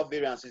thing about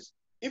variances,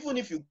 even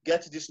if you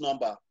get this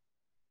number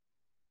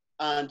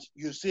and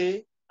you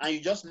say, and you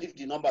just leave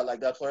the number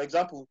like that. For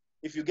example,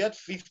 if you get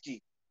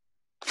 50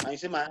 and you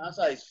say my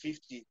answer is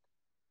 50,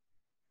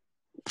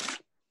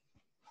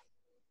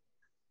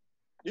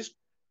 this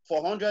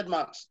for 100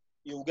 marks,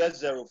 you will get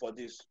 0 for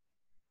this.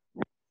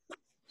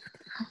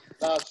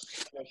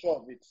 That's for sure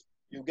of it.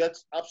 You get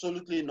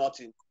absolutely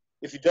nothing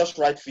if you just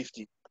write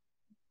 50.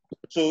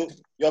 So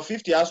your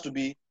 50 has to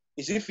be,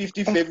 is it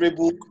 50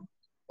 favorable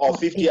or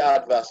 50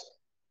 adverse?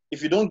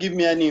 If you don't give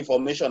me any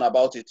information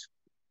about it,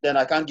 then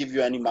I can't give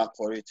you any mark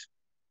for it.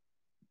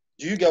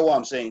 Do you get what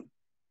I'm saying?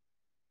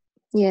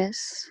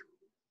 Yes.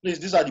 Please,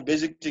 these are the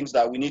basic things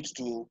that we need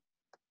to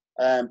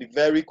be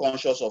very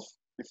conscious of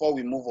before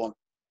we move on.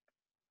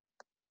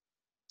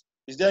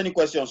 Is there any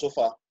question so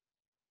far?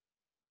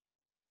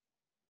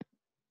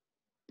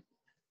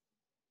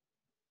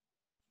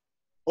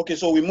 Okay,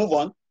 so we move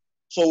on.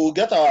 So we'll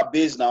get our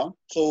base now.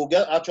 So we'll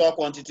get actual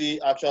quantity,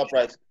 actual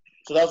price.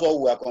 So that's what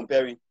we are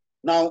comparing.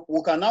 Now,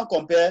 we can now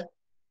compare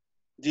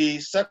the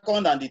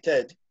second and the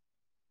third.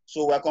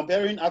 So we're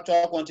comparing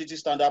actual quantity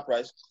standard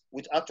price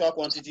with actual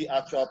quantity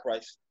actual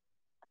price.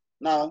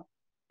 Now,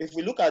 if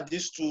we look at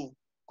these two,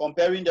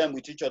 comparing them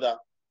with each other,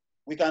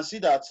 we can see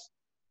that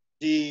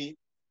the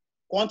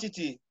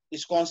quantity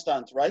is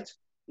constant, right?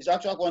 It's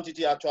actual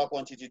quantity, actual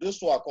quantity. Those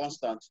two are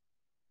constant.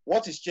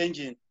 What is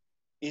changing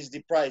is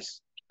the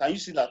price. Can you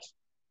see that?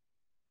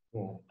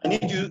 I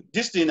need you,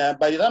 this thing,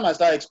 by the time I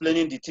start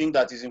explaining the thing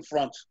that is in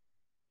front,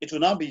 it will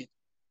now be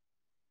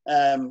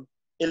a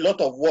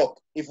lot of work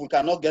if we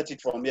cannot get it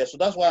from here. So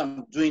that's what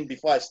I'm doing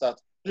before I start.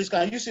 Please,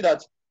 can you see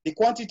that the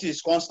quantity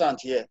is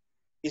constant here?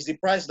 It's the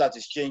price that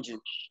is changing.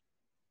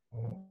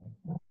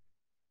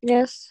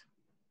 Yes.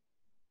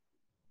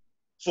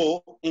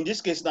 So in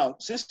this case now,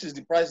 since it's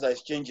the price that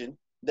is changing,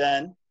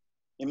 then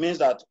it means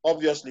that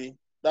obviously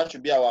that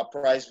should be our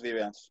price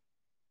variance.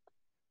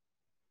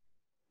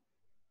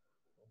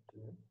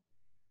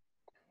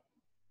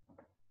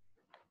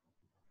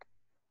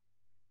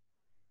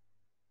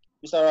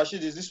 Mr.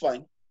 Rashid, is this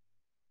fine?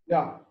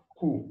 Yeah,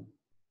 cool.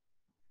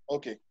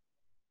 Okay.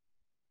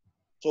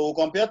 So we'll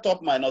compare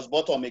top minus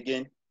bottom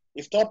again.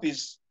 If top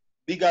is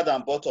bigger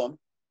than bottom,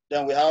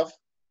 then we have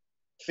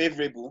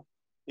favorable.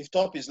 If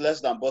top is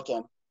less than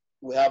bottom,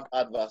 we have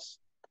adverse.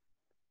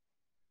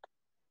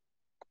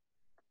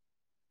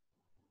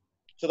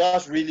 So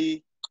that's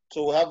really,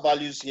 so we have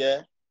values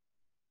here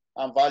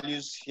and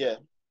values here,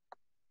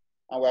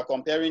 and we're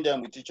comparing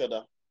them with each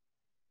other.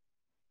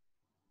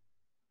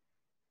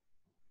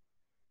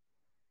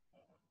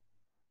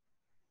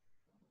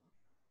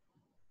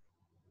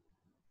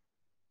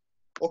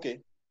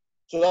 Okay,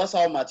 so that's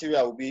how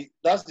material will be.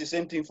 That's the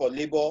same thing for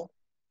labor,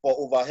 for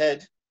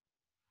overhead,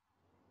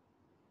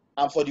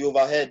 and for the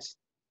overhead.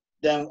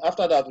 Then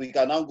after that, we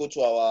can now go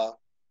to our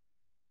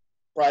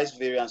price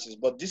variances.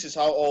 But this is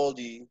how all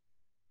the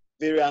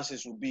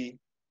variances will be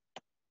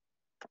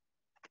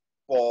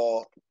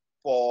for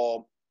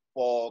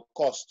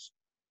costs.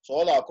 So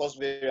all our cost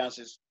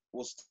variances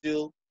will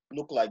still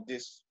look like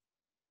this.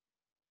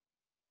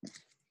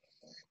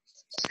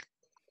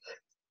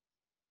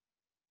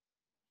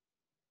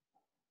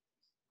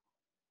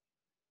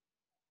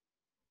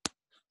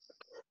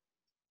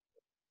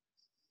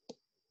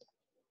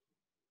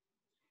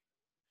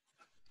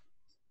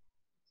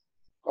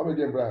 Come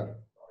again, Brian.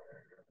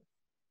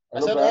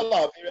 Hello, I said Brian?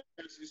 All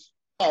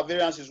our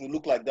variances will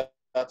look like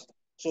that.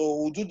 So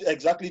we'll do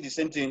exactly the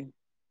same thing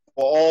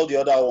for all the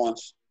other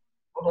ones.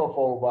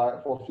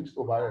 For fixed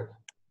overhead.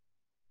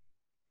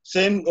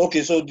 Same,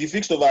 okay, so the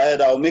fixed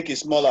overhead, I'll make a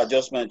small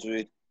adjustment to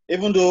it.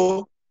 Even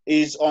though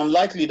it's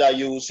unlikely that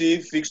you will see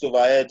fixed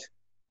overhead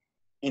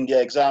in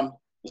the exam,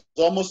 it's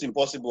almost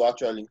impossible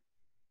actually.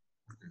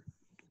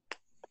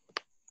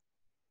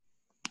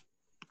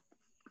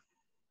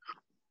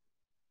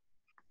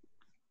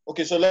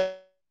 Okay, so let's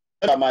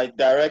look at my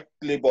direct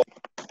labor.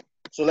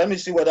 So let me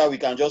see whether we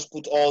can just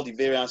put all the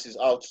variances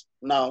out.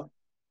 Now,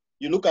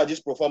 you look at this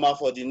pro forma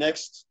for the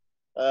next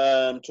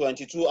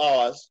 22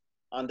 hours,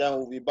 and then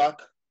we'll be back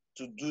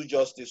to do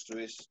justice to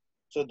it.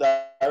 So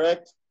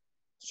direct,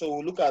 so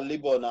we'll look at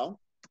labor now.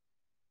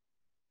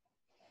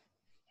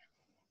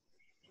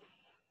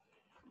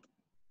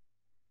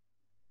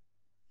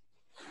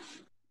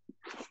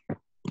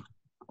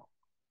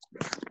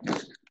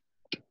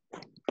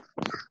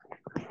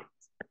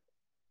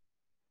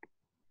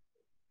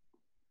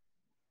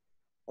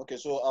 Okay,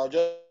 so I'll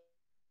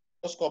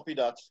just copy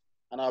that,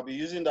 and I'll be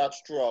using that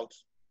throughout.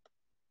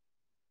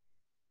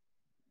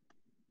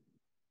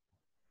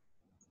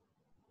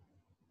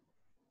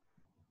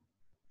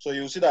 So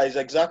you'll see that it's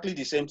exactly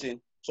the same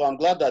thing. So I'm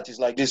glad that it's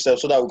like this, so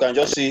that we can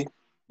just see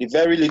the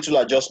very little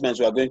adjustments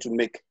we are going to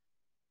make.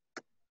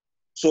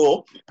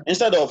 So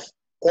instead of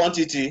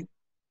quantity,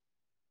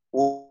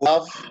 we'll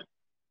have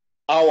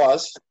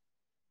hours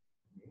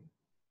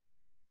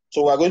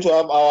So we're going to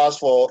have hours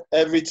for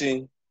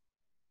everything.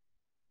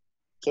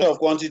 So instead of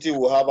quantity,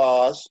 we'll have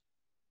hours.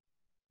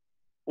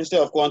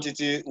 Instead of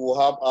quantity, we'll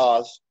have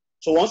hours.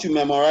 So once you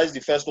memorize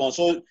the first one,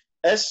 so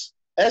SS,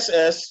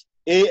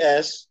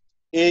 AS,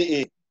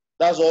 AA,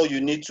 that's all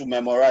you need to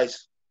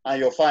memorize, and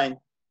you're fine.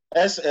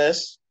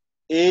 SS,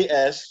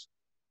 AS,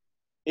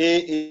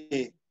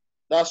 AA,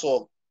 that's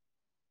all.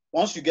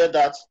 Once you get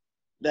that,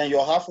 then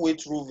you're halfway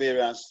through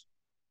variance.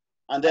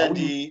 And then Are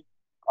we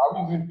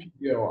using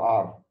PA or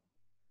R?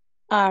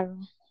 R.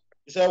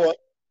 You said what?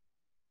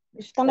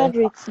 The standard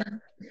rate.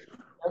 SR.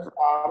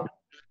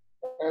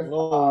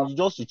 No,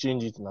 just to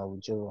change it now,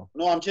 whichever.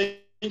 No, I'm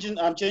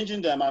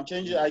changing them.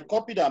 I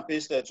copied and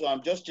pasted, so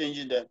I'm just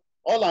changing them.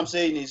 All I'm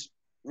saying is,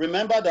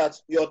 remember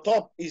that your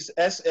top is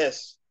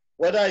SS,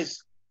 whether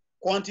it's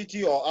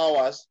quantity or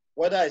hours,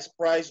 whether it's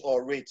price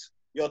or rate.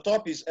 Your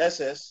top is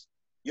SS,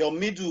 your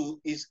middle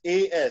is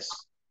AS.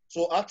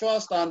 So actual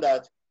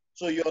standard.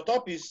 So your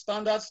top is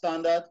standard,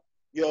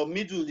 your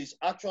middle is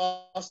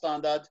actual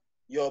standard,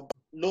 your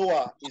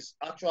lower is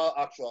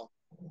actual.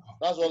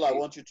 That's all I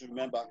want you to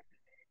remember.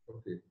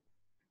 Okay.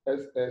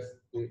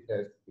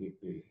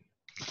 SSASAA.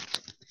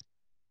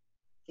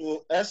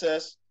 So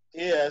SS,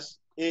 AS,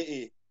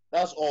 AA.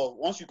 That's all.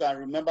 Once you can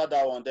remember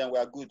that one, then we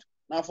are good.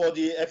 Now for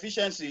the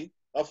efficiency,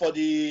 for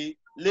the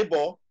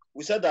labor,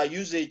 we said that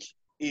usage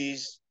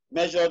is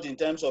measured in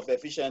terms of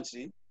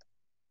efficiency.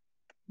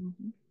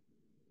 Mm-hmm.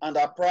 And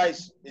our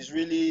price is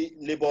really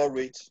labor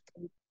rate.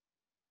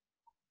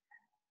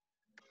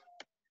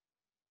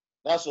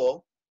 That's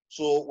all.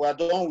 So we're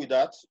done with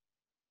that.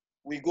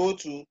 We go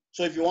to,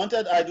 so if you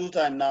wanted idle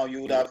time now,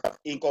 you would have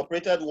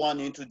incorporated one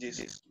into this.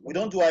 We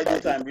don't do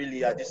idle time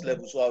really at this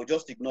level, so I'll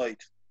just ignore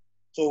it.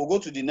 So we'll go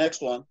to the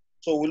next one.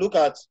 So we'll look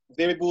at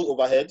variable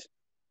overhead.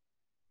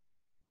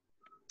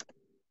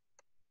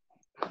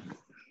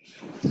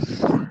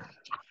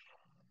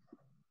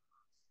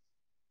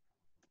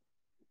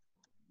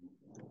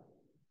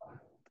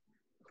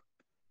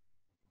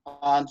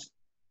 And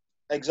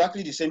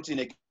exactly the same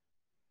thing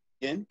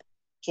again.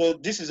 So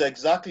this is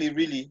exactly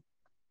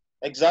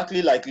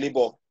like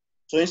labor.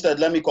 So instead,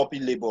 let me copy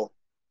labor.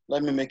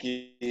 Let me make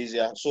it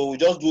easier. So we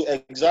just do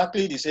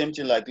exactly the same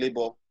thing like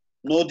labor.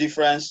 No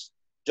difference,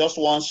 just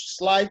one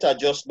slight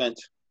adjustment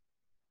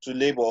to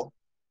labor.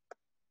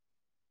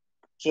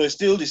 So it's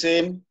still the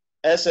same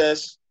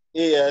SS,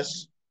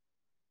 AS,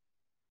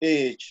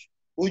 AH.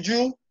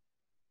 Uju?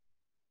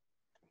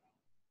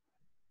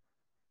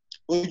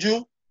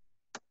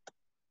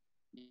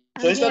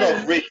 So instead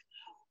of rate,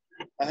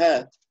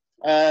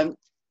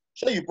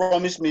 so you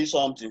promised me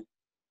something.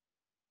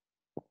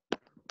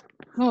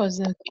 What was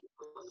that?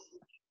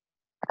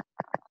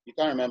 You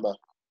can't remember.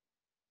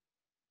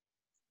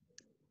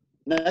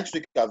 Next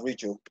week, I've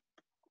reached you.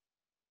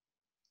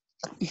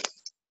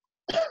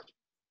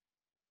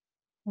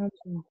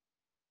 Okay.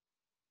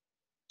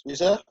 You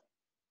said?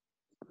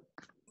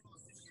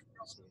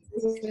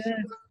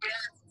 Yeah.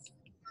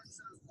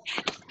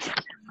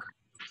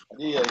 I didn't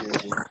hear you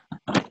again.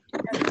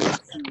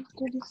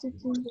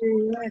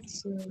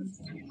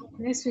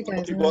 Next week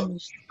I Okay, but do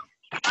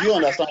you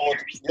understand what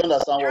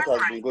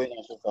has been going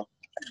on so far?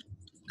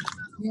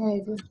 Yeah, I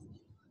do.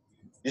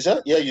 You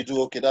said? Yeah, you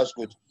do. Okay, that's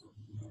good.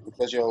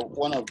 Because you're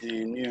one of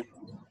the new.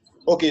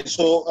 Okay,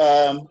 so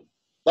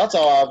that's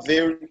our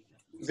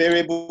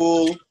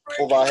variable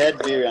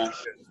overhead variance.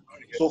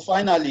 So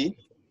finally,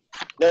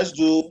 let's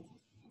do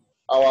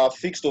our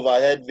fixed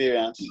overhead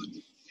variance.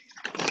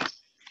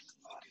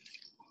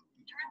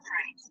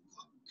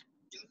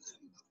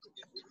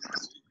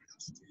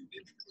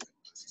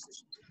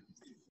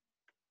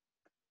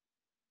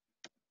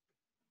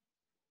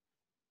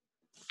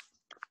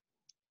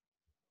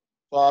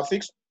 So our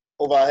fixed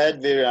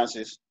overhead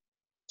variances,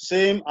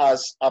 same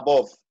as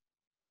above.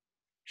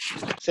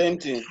 Same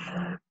thing.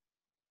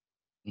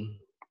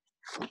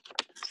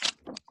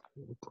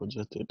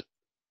 Projected.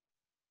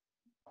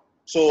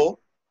 So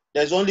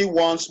there's only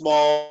one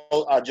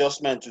small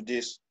adjustment to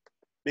this.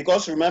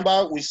 Because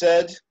remember we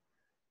said,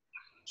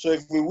 so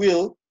if we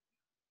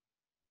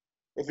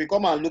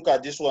come and look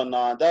at this one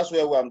now, that's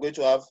where I'm going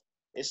to have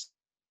a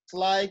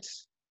slight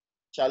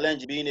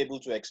challenge being able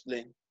to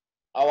explain.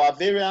 Our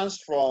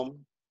variance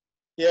from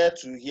here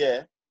to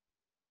here,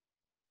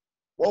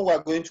 what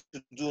we're going to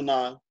do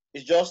now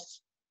is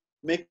just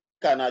make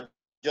an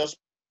adjustment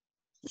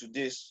to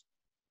this.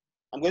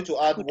 I'm going to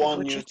add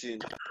one new thing,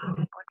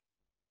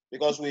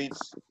 because with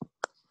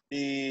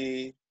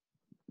the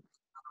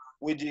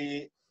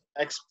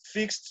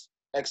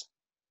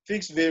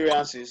fixed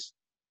variances,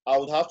 I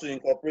would have to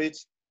incorporate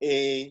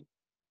a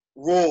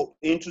row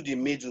into the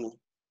middle.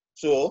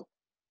 So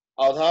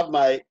I would have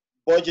my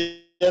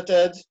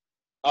budgeted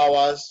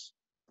hours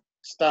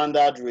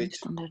standard rate,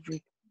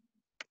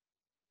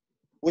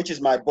 which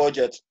is my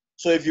budget.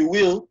 So if you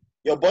will,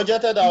 your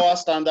budgeted hour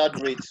standard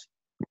rate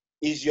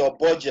is your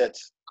budget,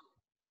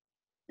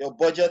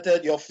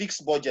 your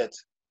fixed budget.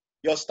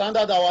 Your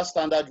standard hour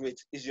standard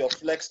rate is your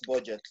flexed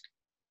budget.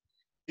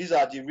 These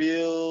are the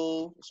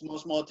real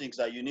small things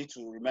that you need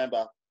to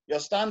remember. your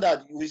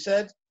standard, we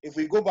said, if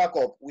we go back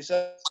up, we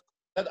said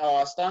that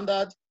our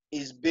standard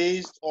is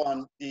based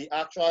on the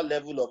actual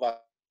level of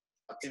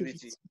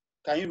activity.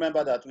 Can you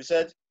remember that? We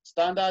said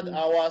standard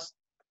hours,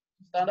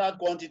 standard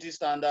quantity,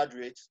 standard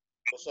rate.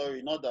 Oh,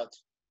 sorry, not that.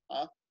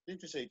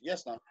 Didn't you say it?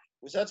 Yes, now.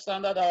 We said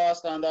standard hour,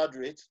 standard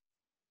rate,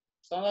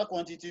 standard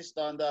quantity,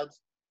 standard.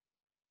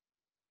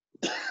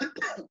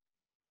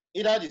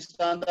 Either the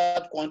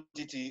standard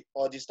quantity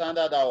or the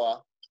standard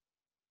hour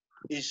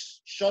is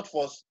short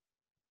for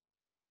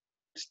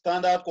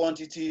standard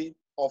quantity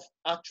of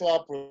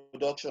actual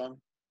production.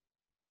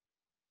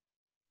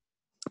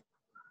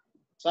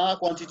 Standard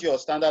quantity or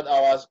standard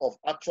hours of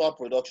actual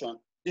production.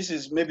 This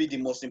is maybe the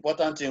most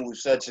important thing we've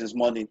said since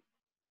morning.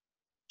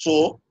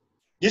 So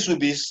this will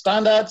be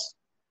standard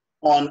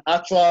on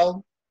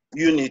actual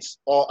units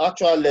or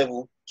actual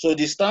level. So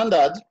the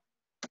standard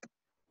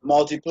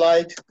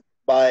multiplied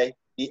by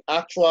the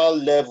actual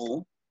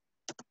level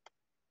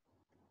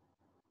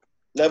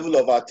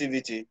of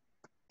activity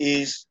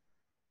is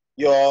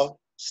your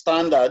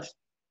standard.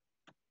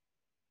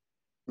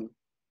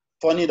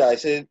 Funny that I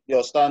say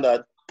your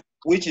standard,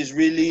 which is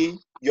really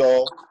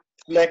your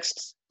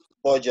flexed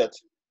budget.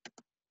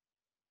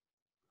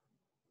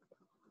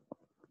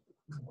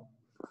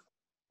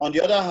 On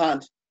the other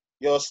hand,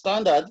 your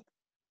standard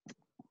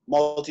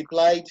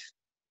multiplied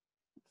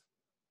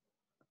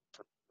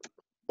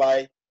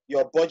by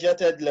your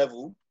budgeted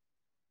level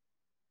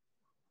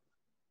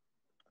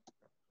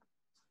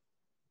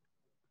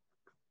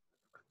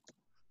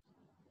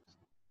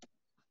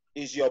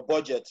is your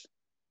budget.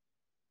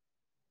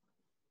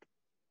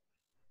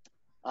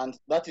 And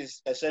that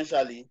is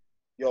essentially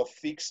your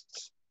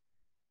fixed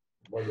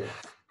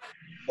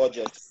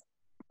budget.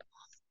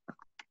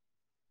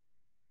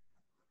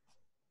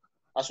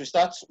 As we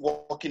start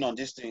working on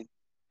this thing,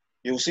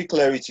 you'll see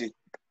clarity.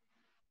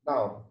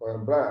 Now,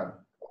 Brian.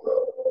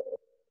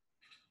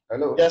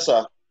 Hello. Yes,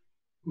 sir.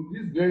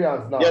 This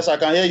variance now. Yes, I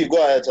can hear you.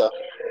 Go ahead, sir.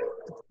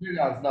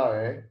 Variance now,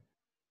 eh?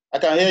 I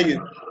can hear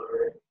you.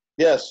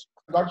 Yes.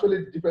 It's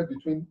actually the difference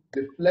between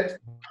the flex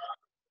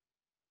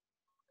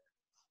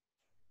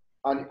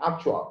and the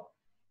actual.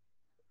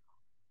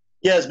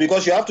 Yes,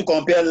 because you have to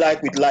compare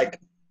like with like.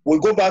 We'll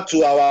go back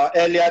to our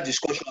earlier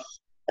discussion.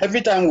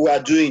 Every time we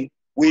are doing,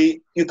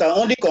 you can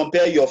only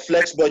compare your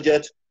flex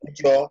budget with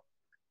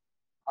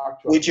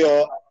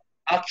your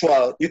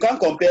actual. You can't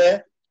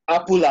compare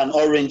apple and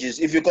oranges.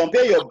 If you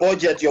compare your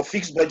budget, your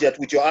fixed budget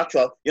with your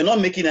actual, you're not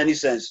making any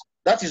sense.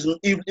 That is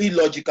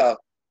illogical.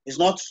 It's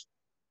not,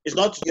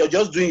 you're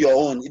just doing your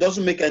own. It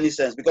doesn't make any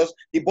sense because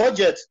the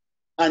budget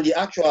and the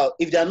actual,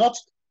 if they're not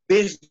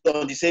based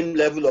on the same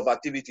level of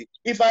activity,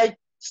 if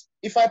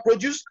I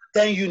produce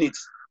 10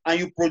 units and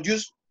you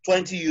produce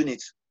 20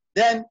 units,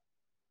 then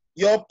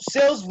your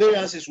sales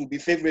variances will be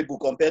favorable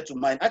compared to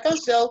mine. I can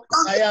sell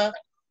higher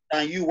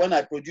than you when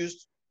I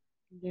produced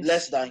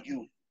less than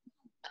you.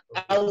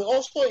 I will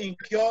also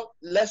incur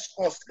less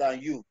cost than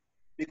you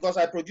because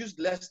I produced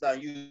less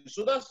than you.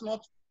 So that's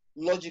not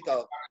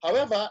logical.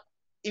 However,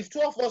 if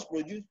two of us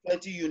produce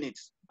 20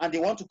 units and they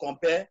want to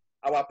compare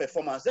our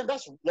performance, then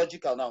that's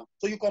logical now.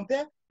 So you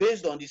compare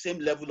based on the same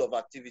level of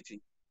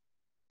activity,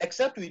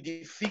 except with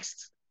the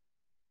fixed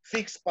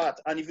part.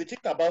 And if you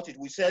think about it,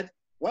 we said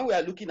when we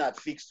are looking at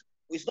fixed,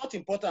 it's not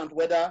important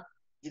whether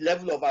the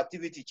level of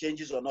activity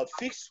changes or not.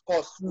 Fixed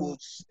costs will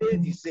stay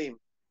the same.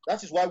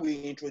 That is why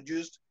we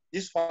introduced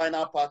this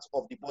final part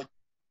of the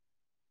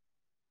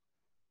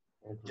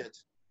budget.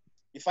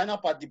 The final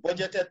part, the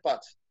budgeted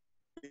part,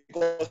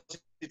 because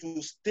it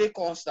will stay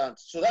constant.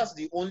 So that's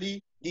the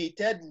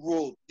third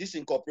row, this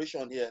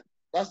incorporation here,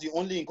 that's the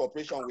only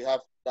incorporation we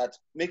have that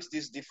makes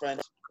this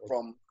different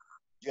from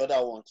the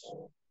other ones.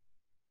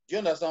 Do you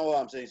understand what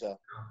I'm saying, sir?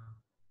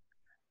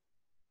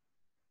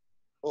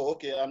 Oh,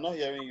 okay, I'm not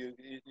hearing you.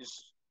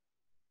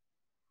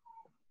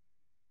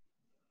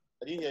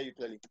 I didn't hear you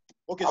clearly.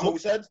 Okay, so we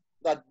said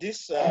that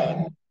this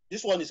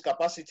one is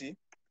capacity.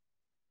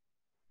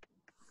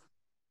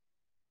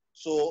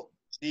 So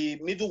the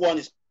middle one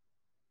is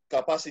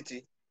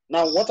capacity.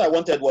 Now, what I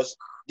wanted was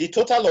the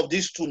total of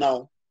these two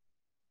now,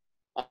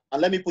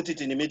 and let me put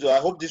it in the middle. I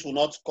hope this will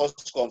not cause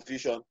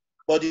confusion.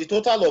 But the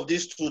total of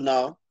these two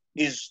now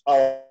is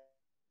our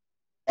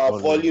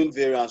volume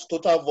variance,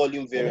 total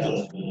volume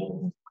variance.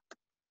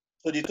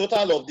 So the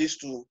total of these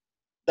two,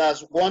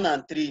 that's 1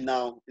 and 3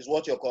 now, is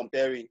what you're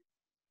comparing.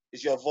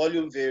 Is your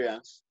volume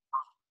variance.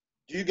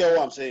 Do you get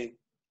what I'm saying?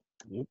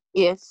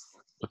 Yes.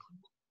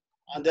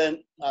 And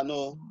then I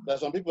know there's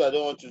some people I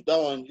don't want to. That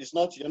one is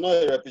not. You're not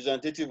a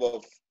representative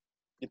of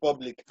the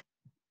public.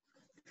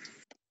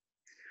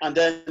 And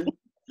then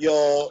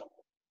your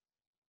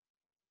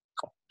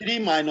 3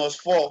 minus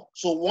 4.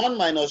 So 1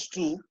 minus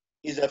 2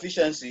 is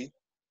efficiency.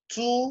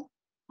 2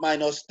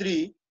 minus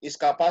 3 is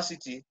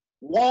capacity.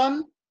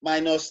 1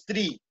 minus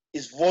 3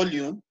 is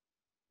volume,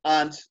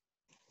 and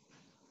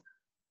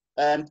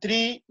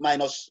 3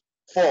 minus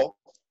 4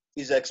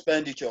 is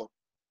expenditure.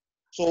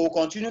 So we'll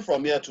continue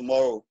from here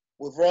tomorrow.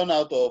 We've run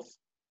out of,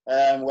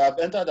 we have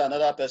entered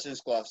another person's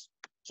class.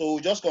 So we'll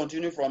just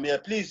continue from here.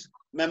 Please,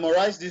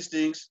 memorize these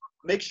things.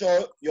 Make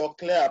sure you're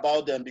clear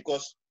about them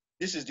because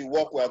this is the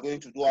work we are going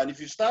to do. And if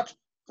you start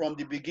from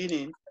the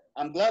beginning,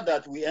 I'm glad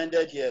that we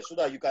ended here so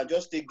that you can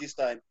just take this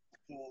time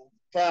to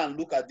try and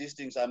look at these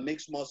things and make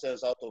more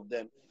sense out of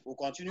them. We'll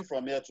continue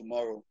from here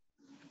tomorrow.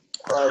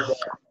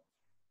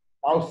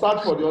 I'll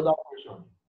search for the other question.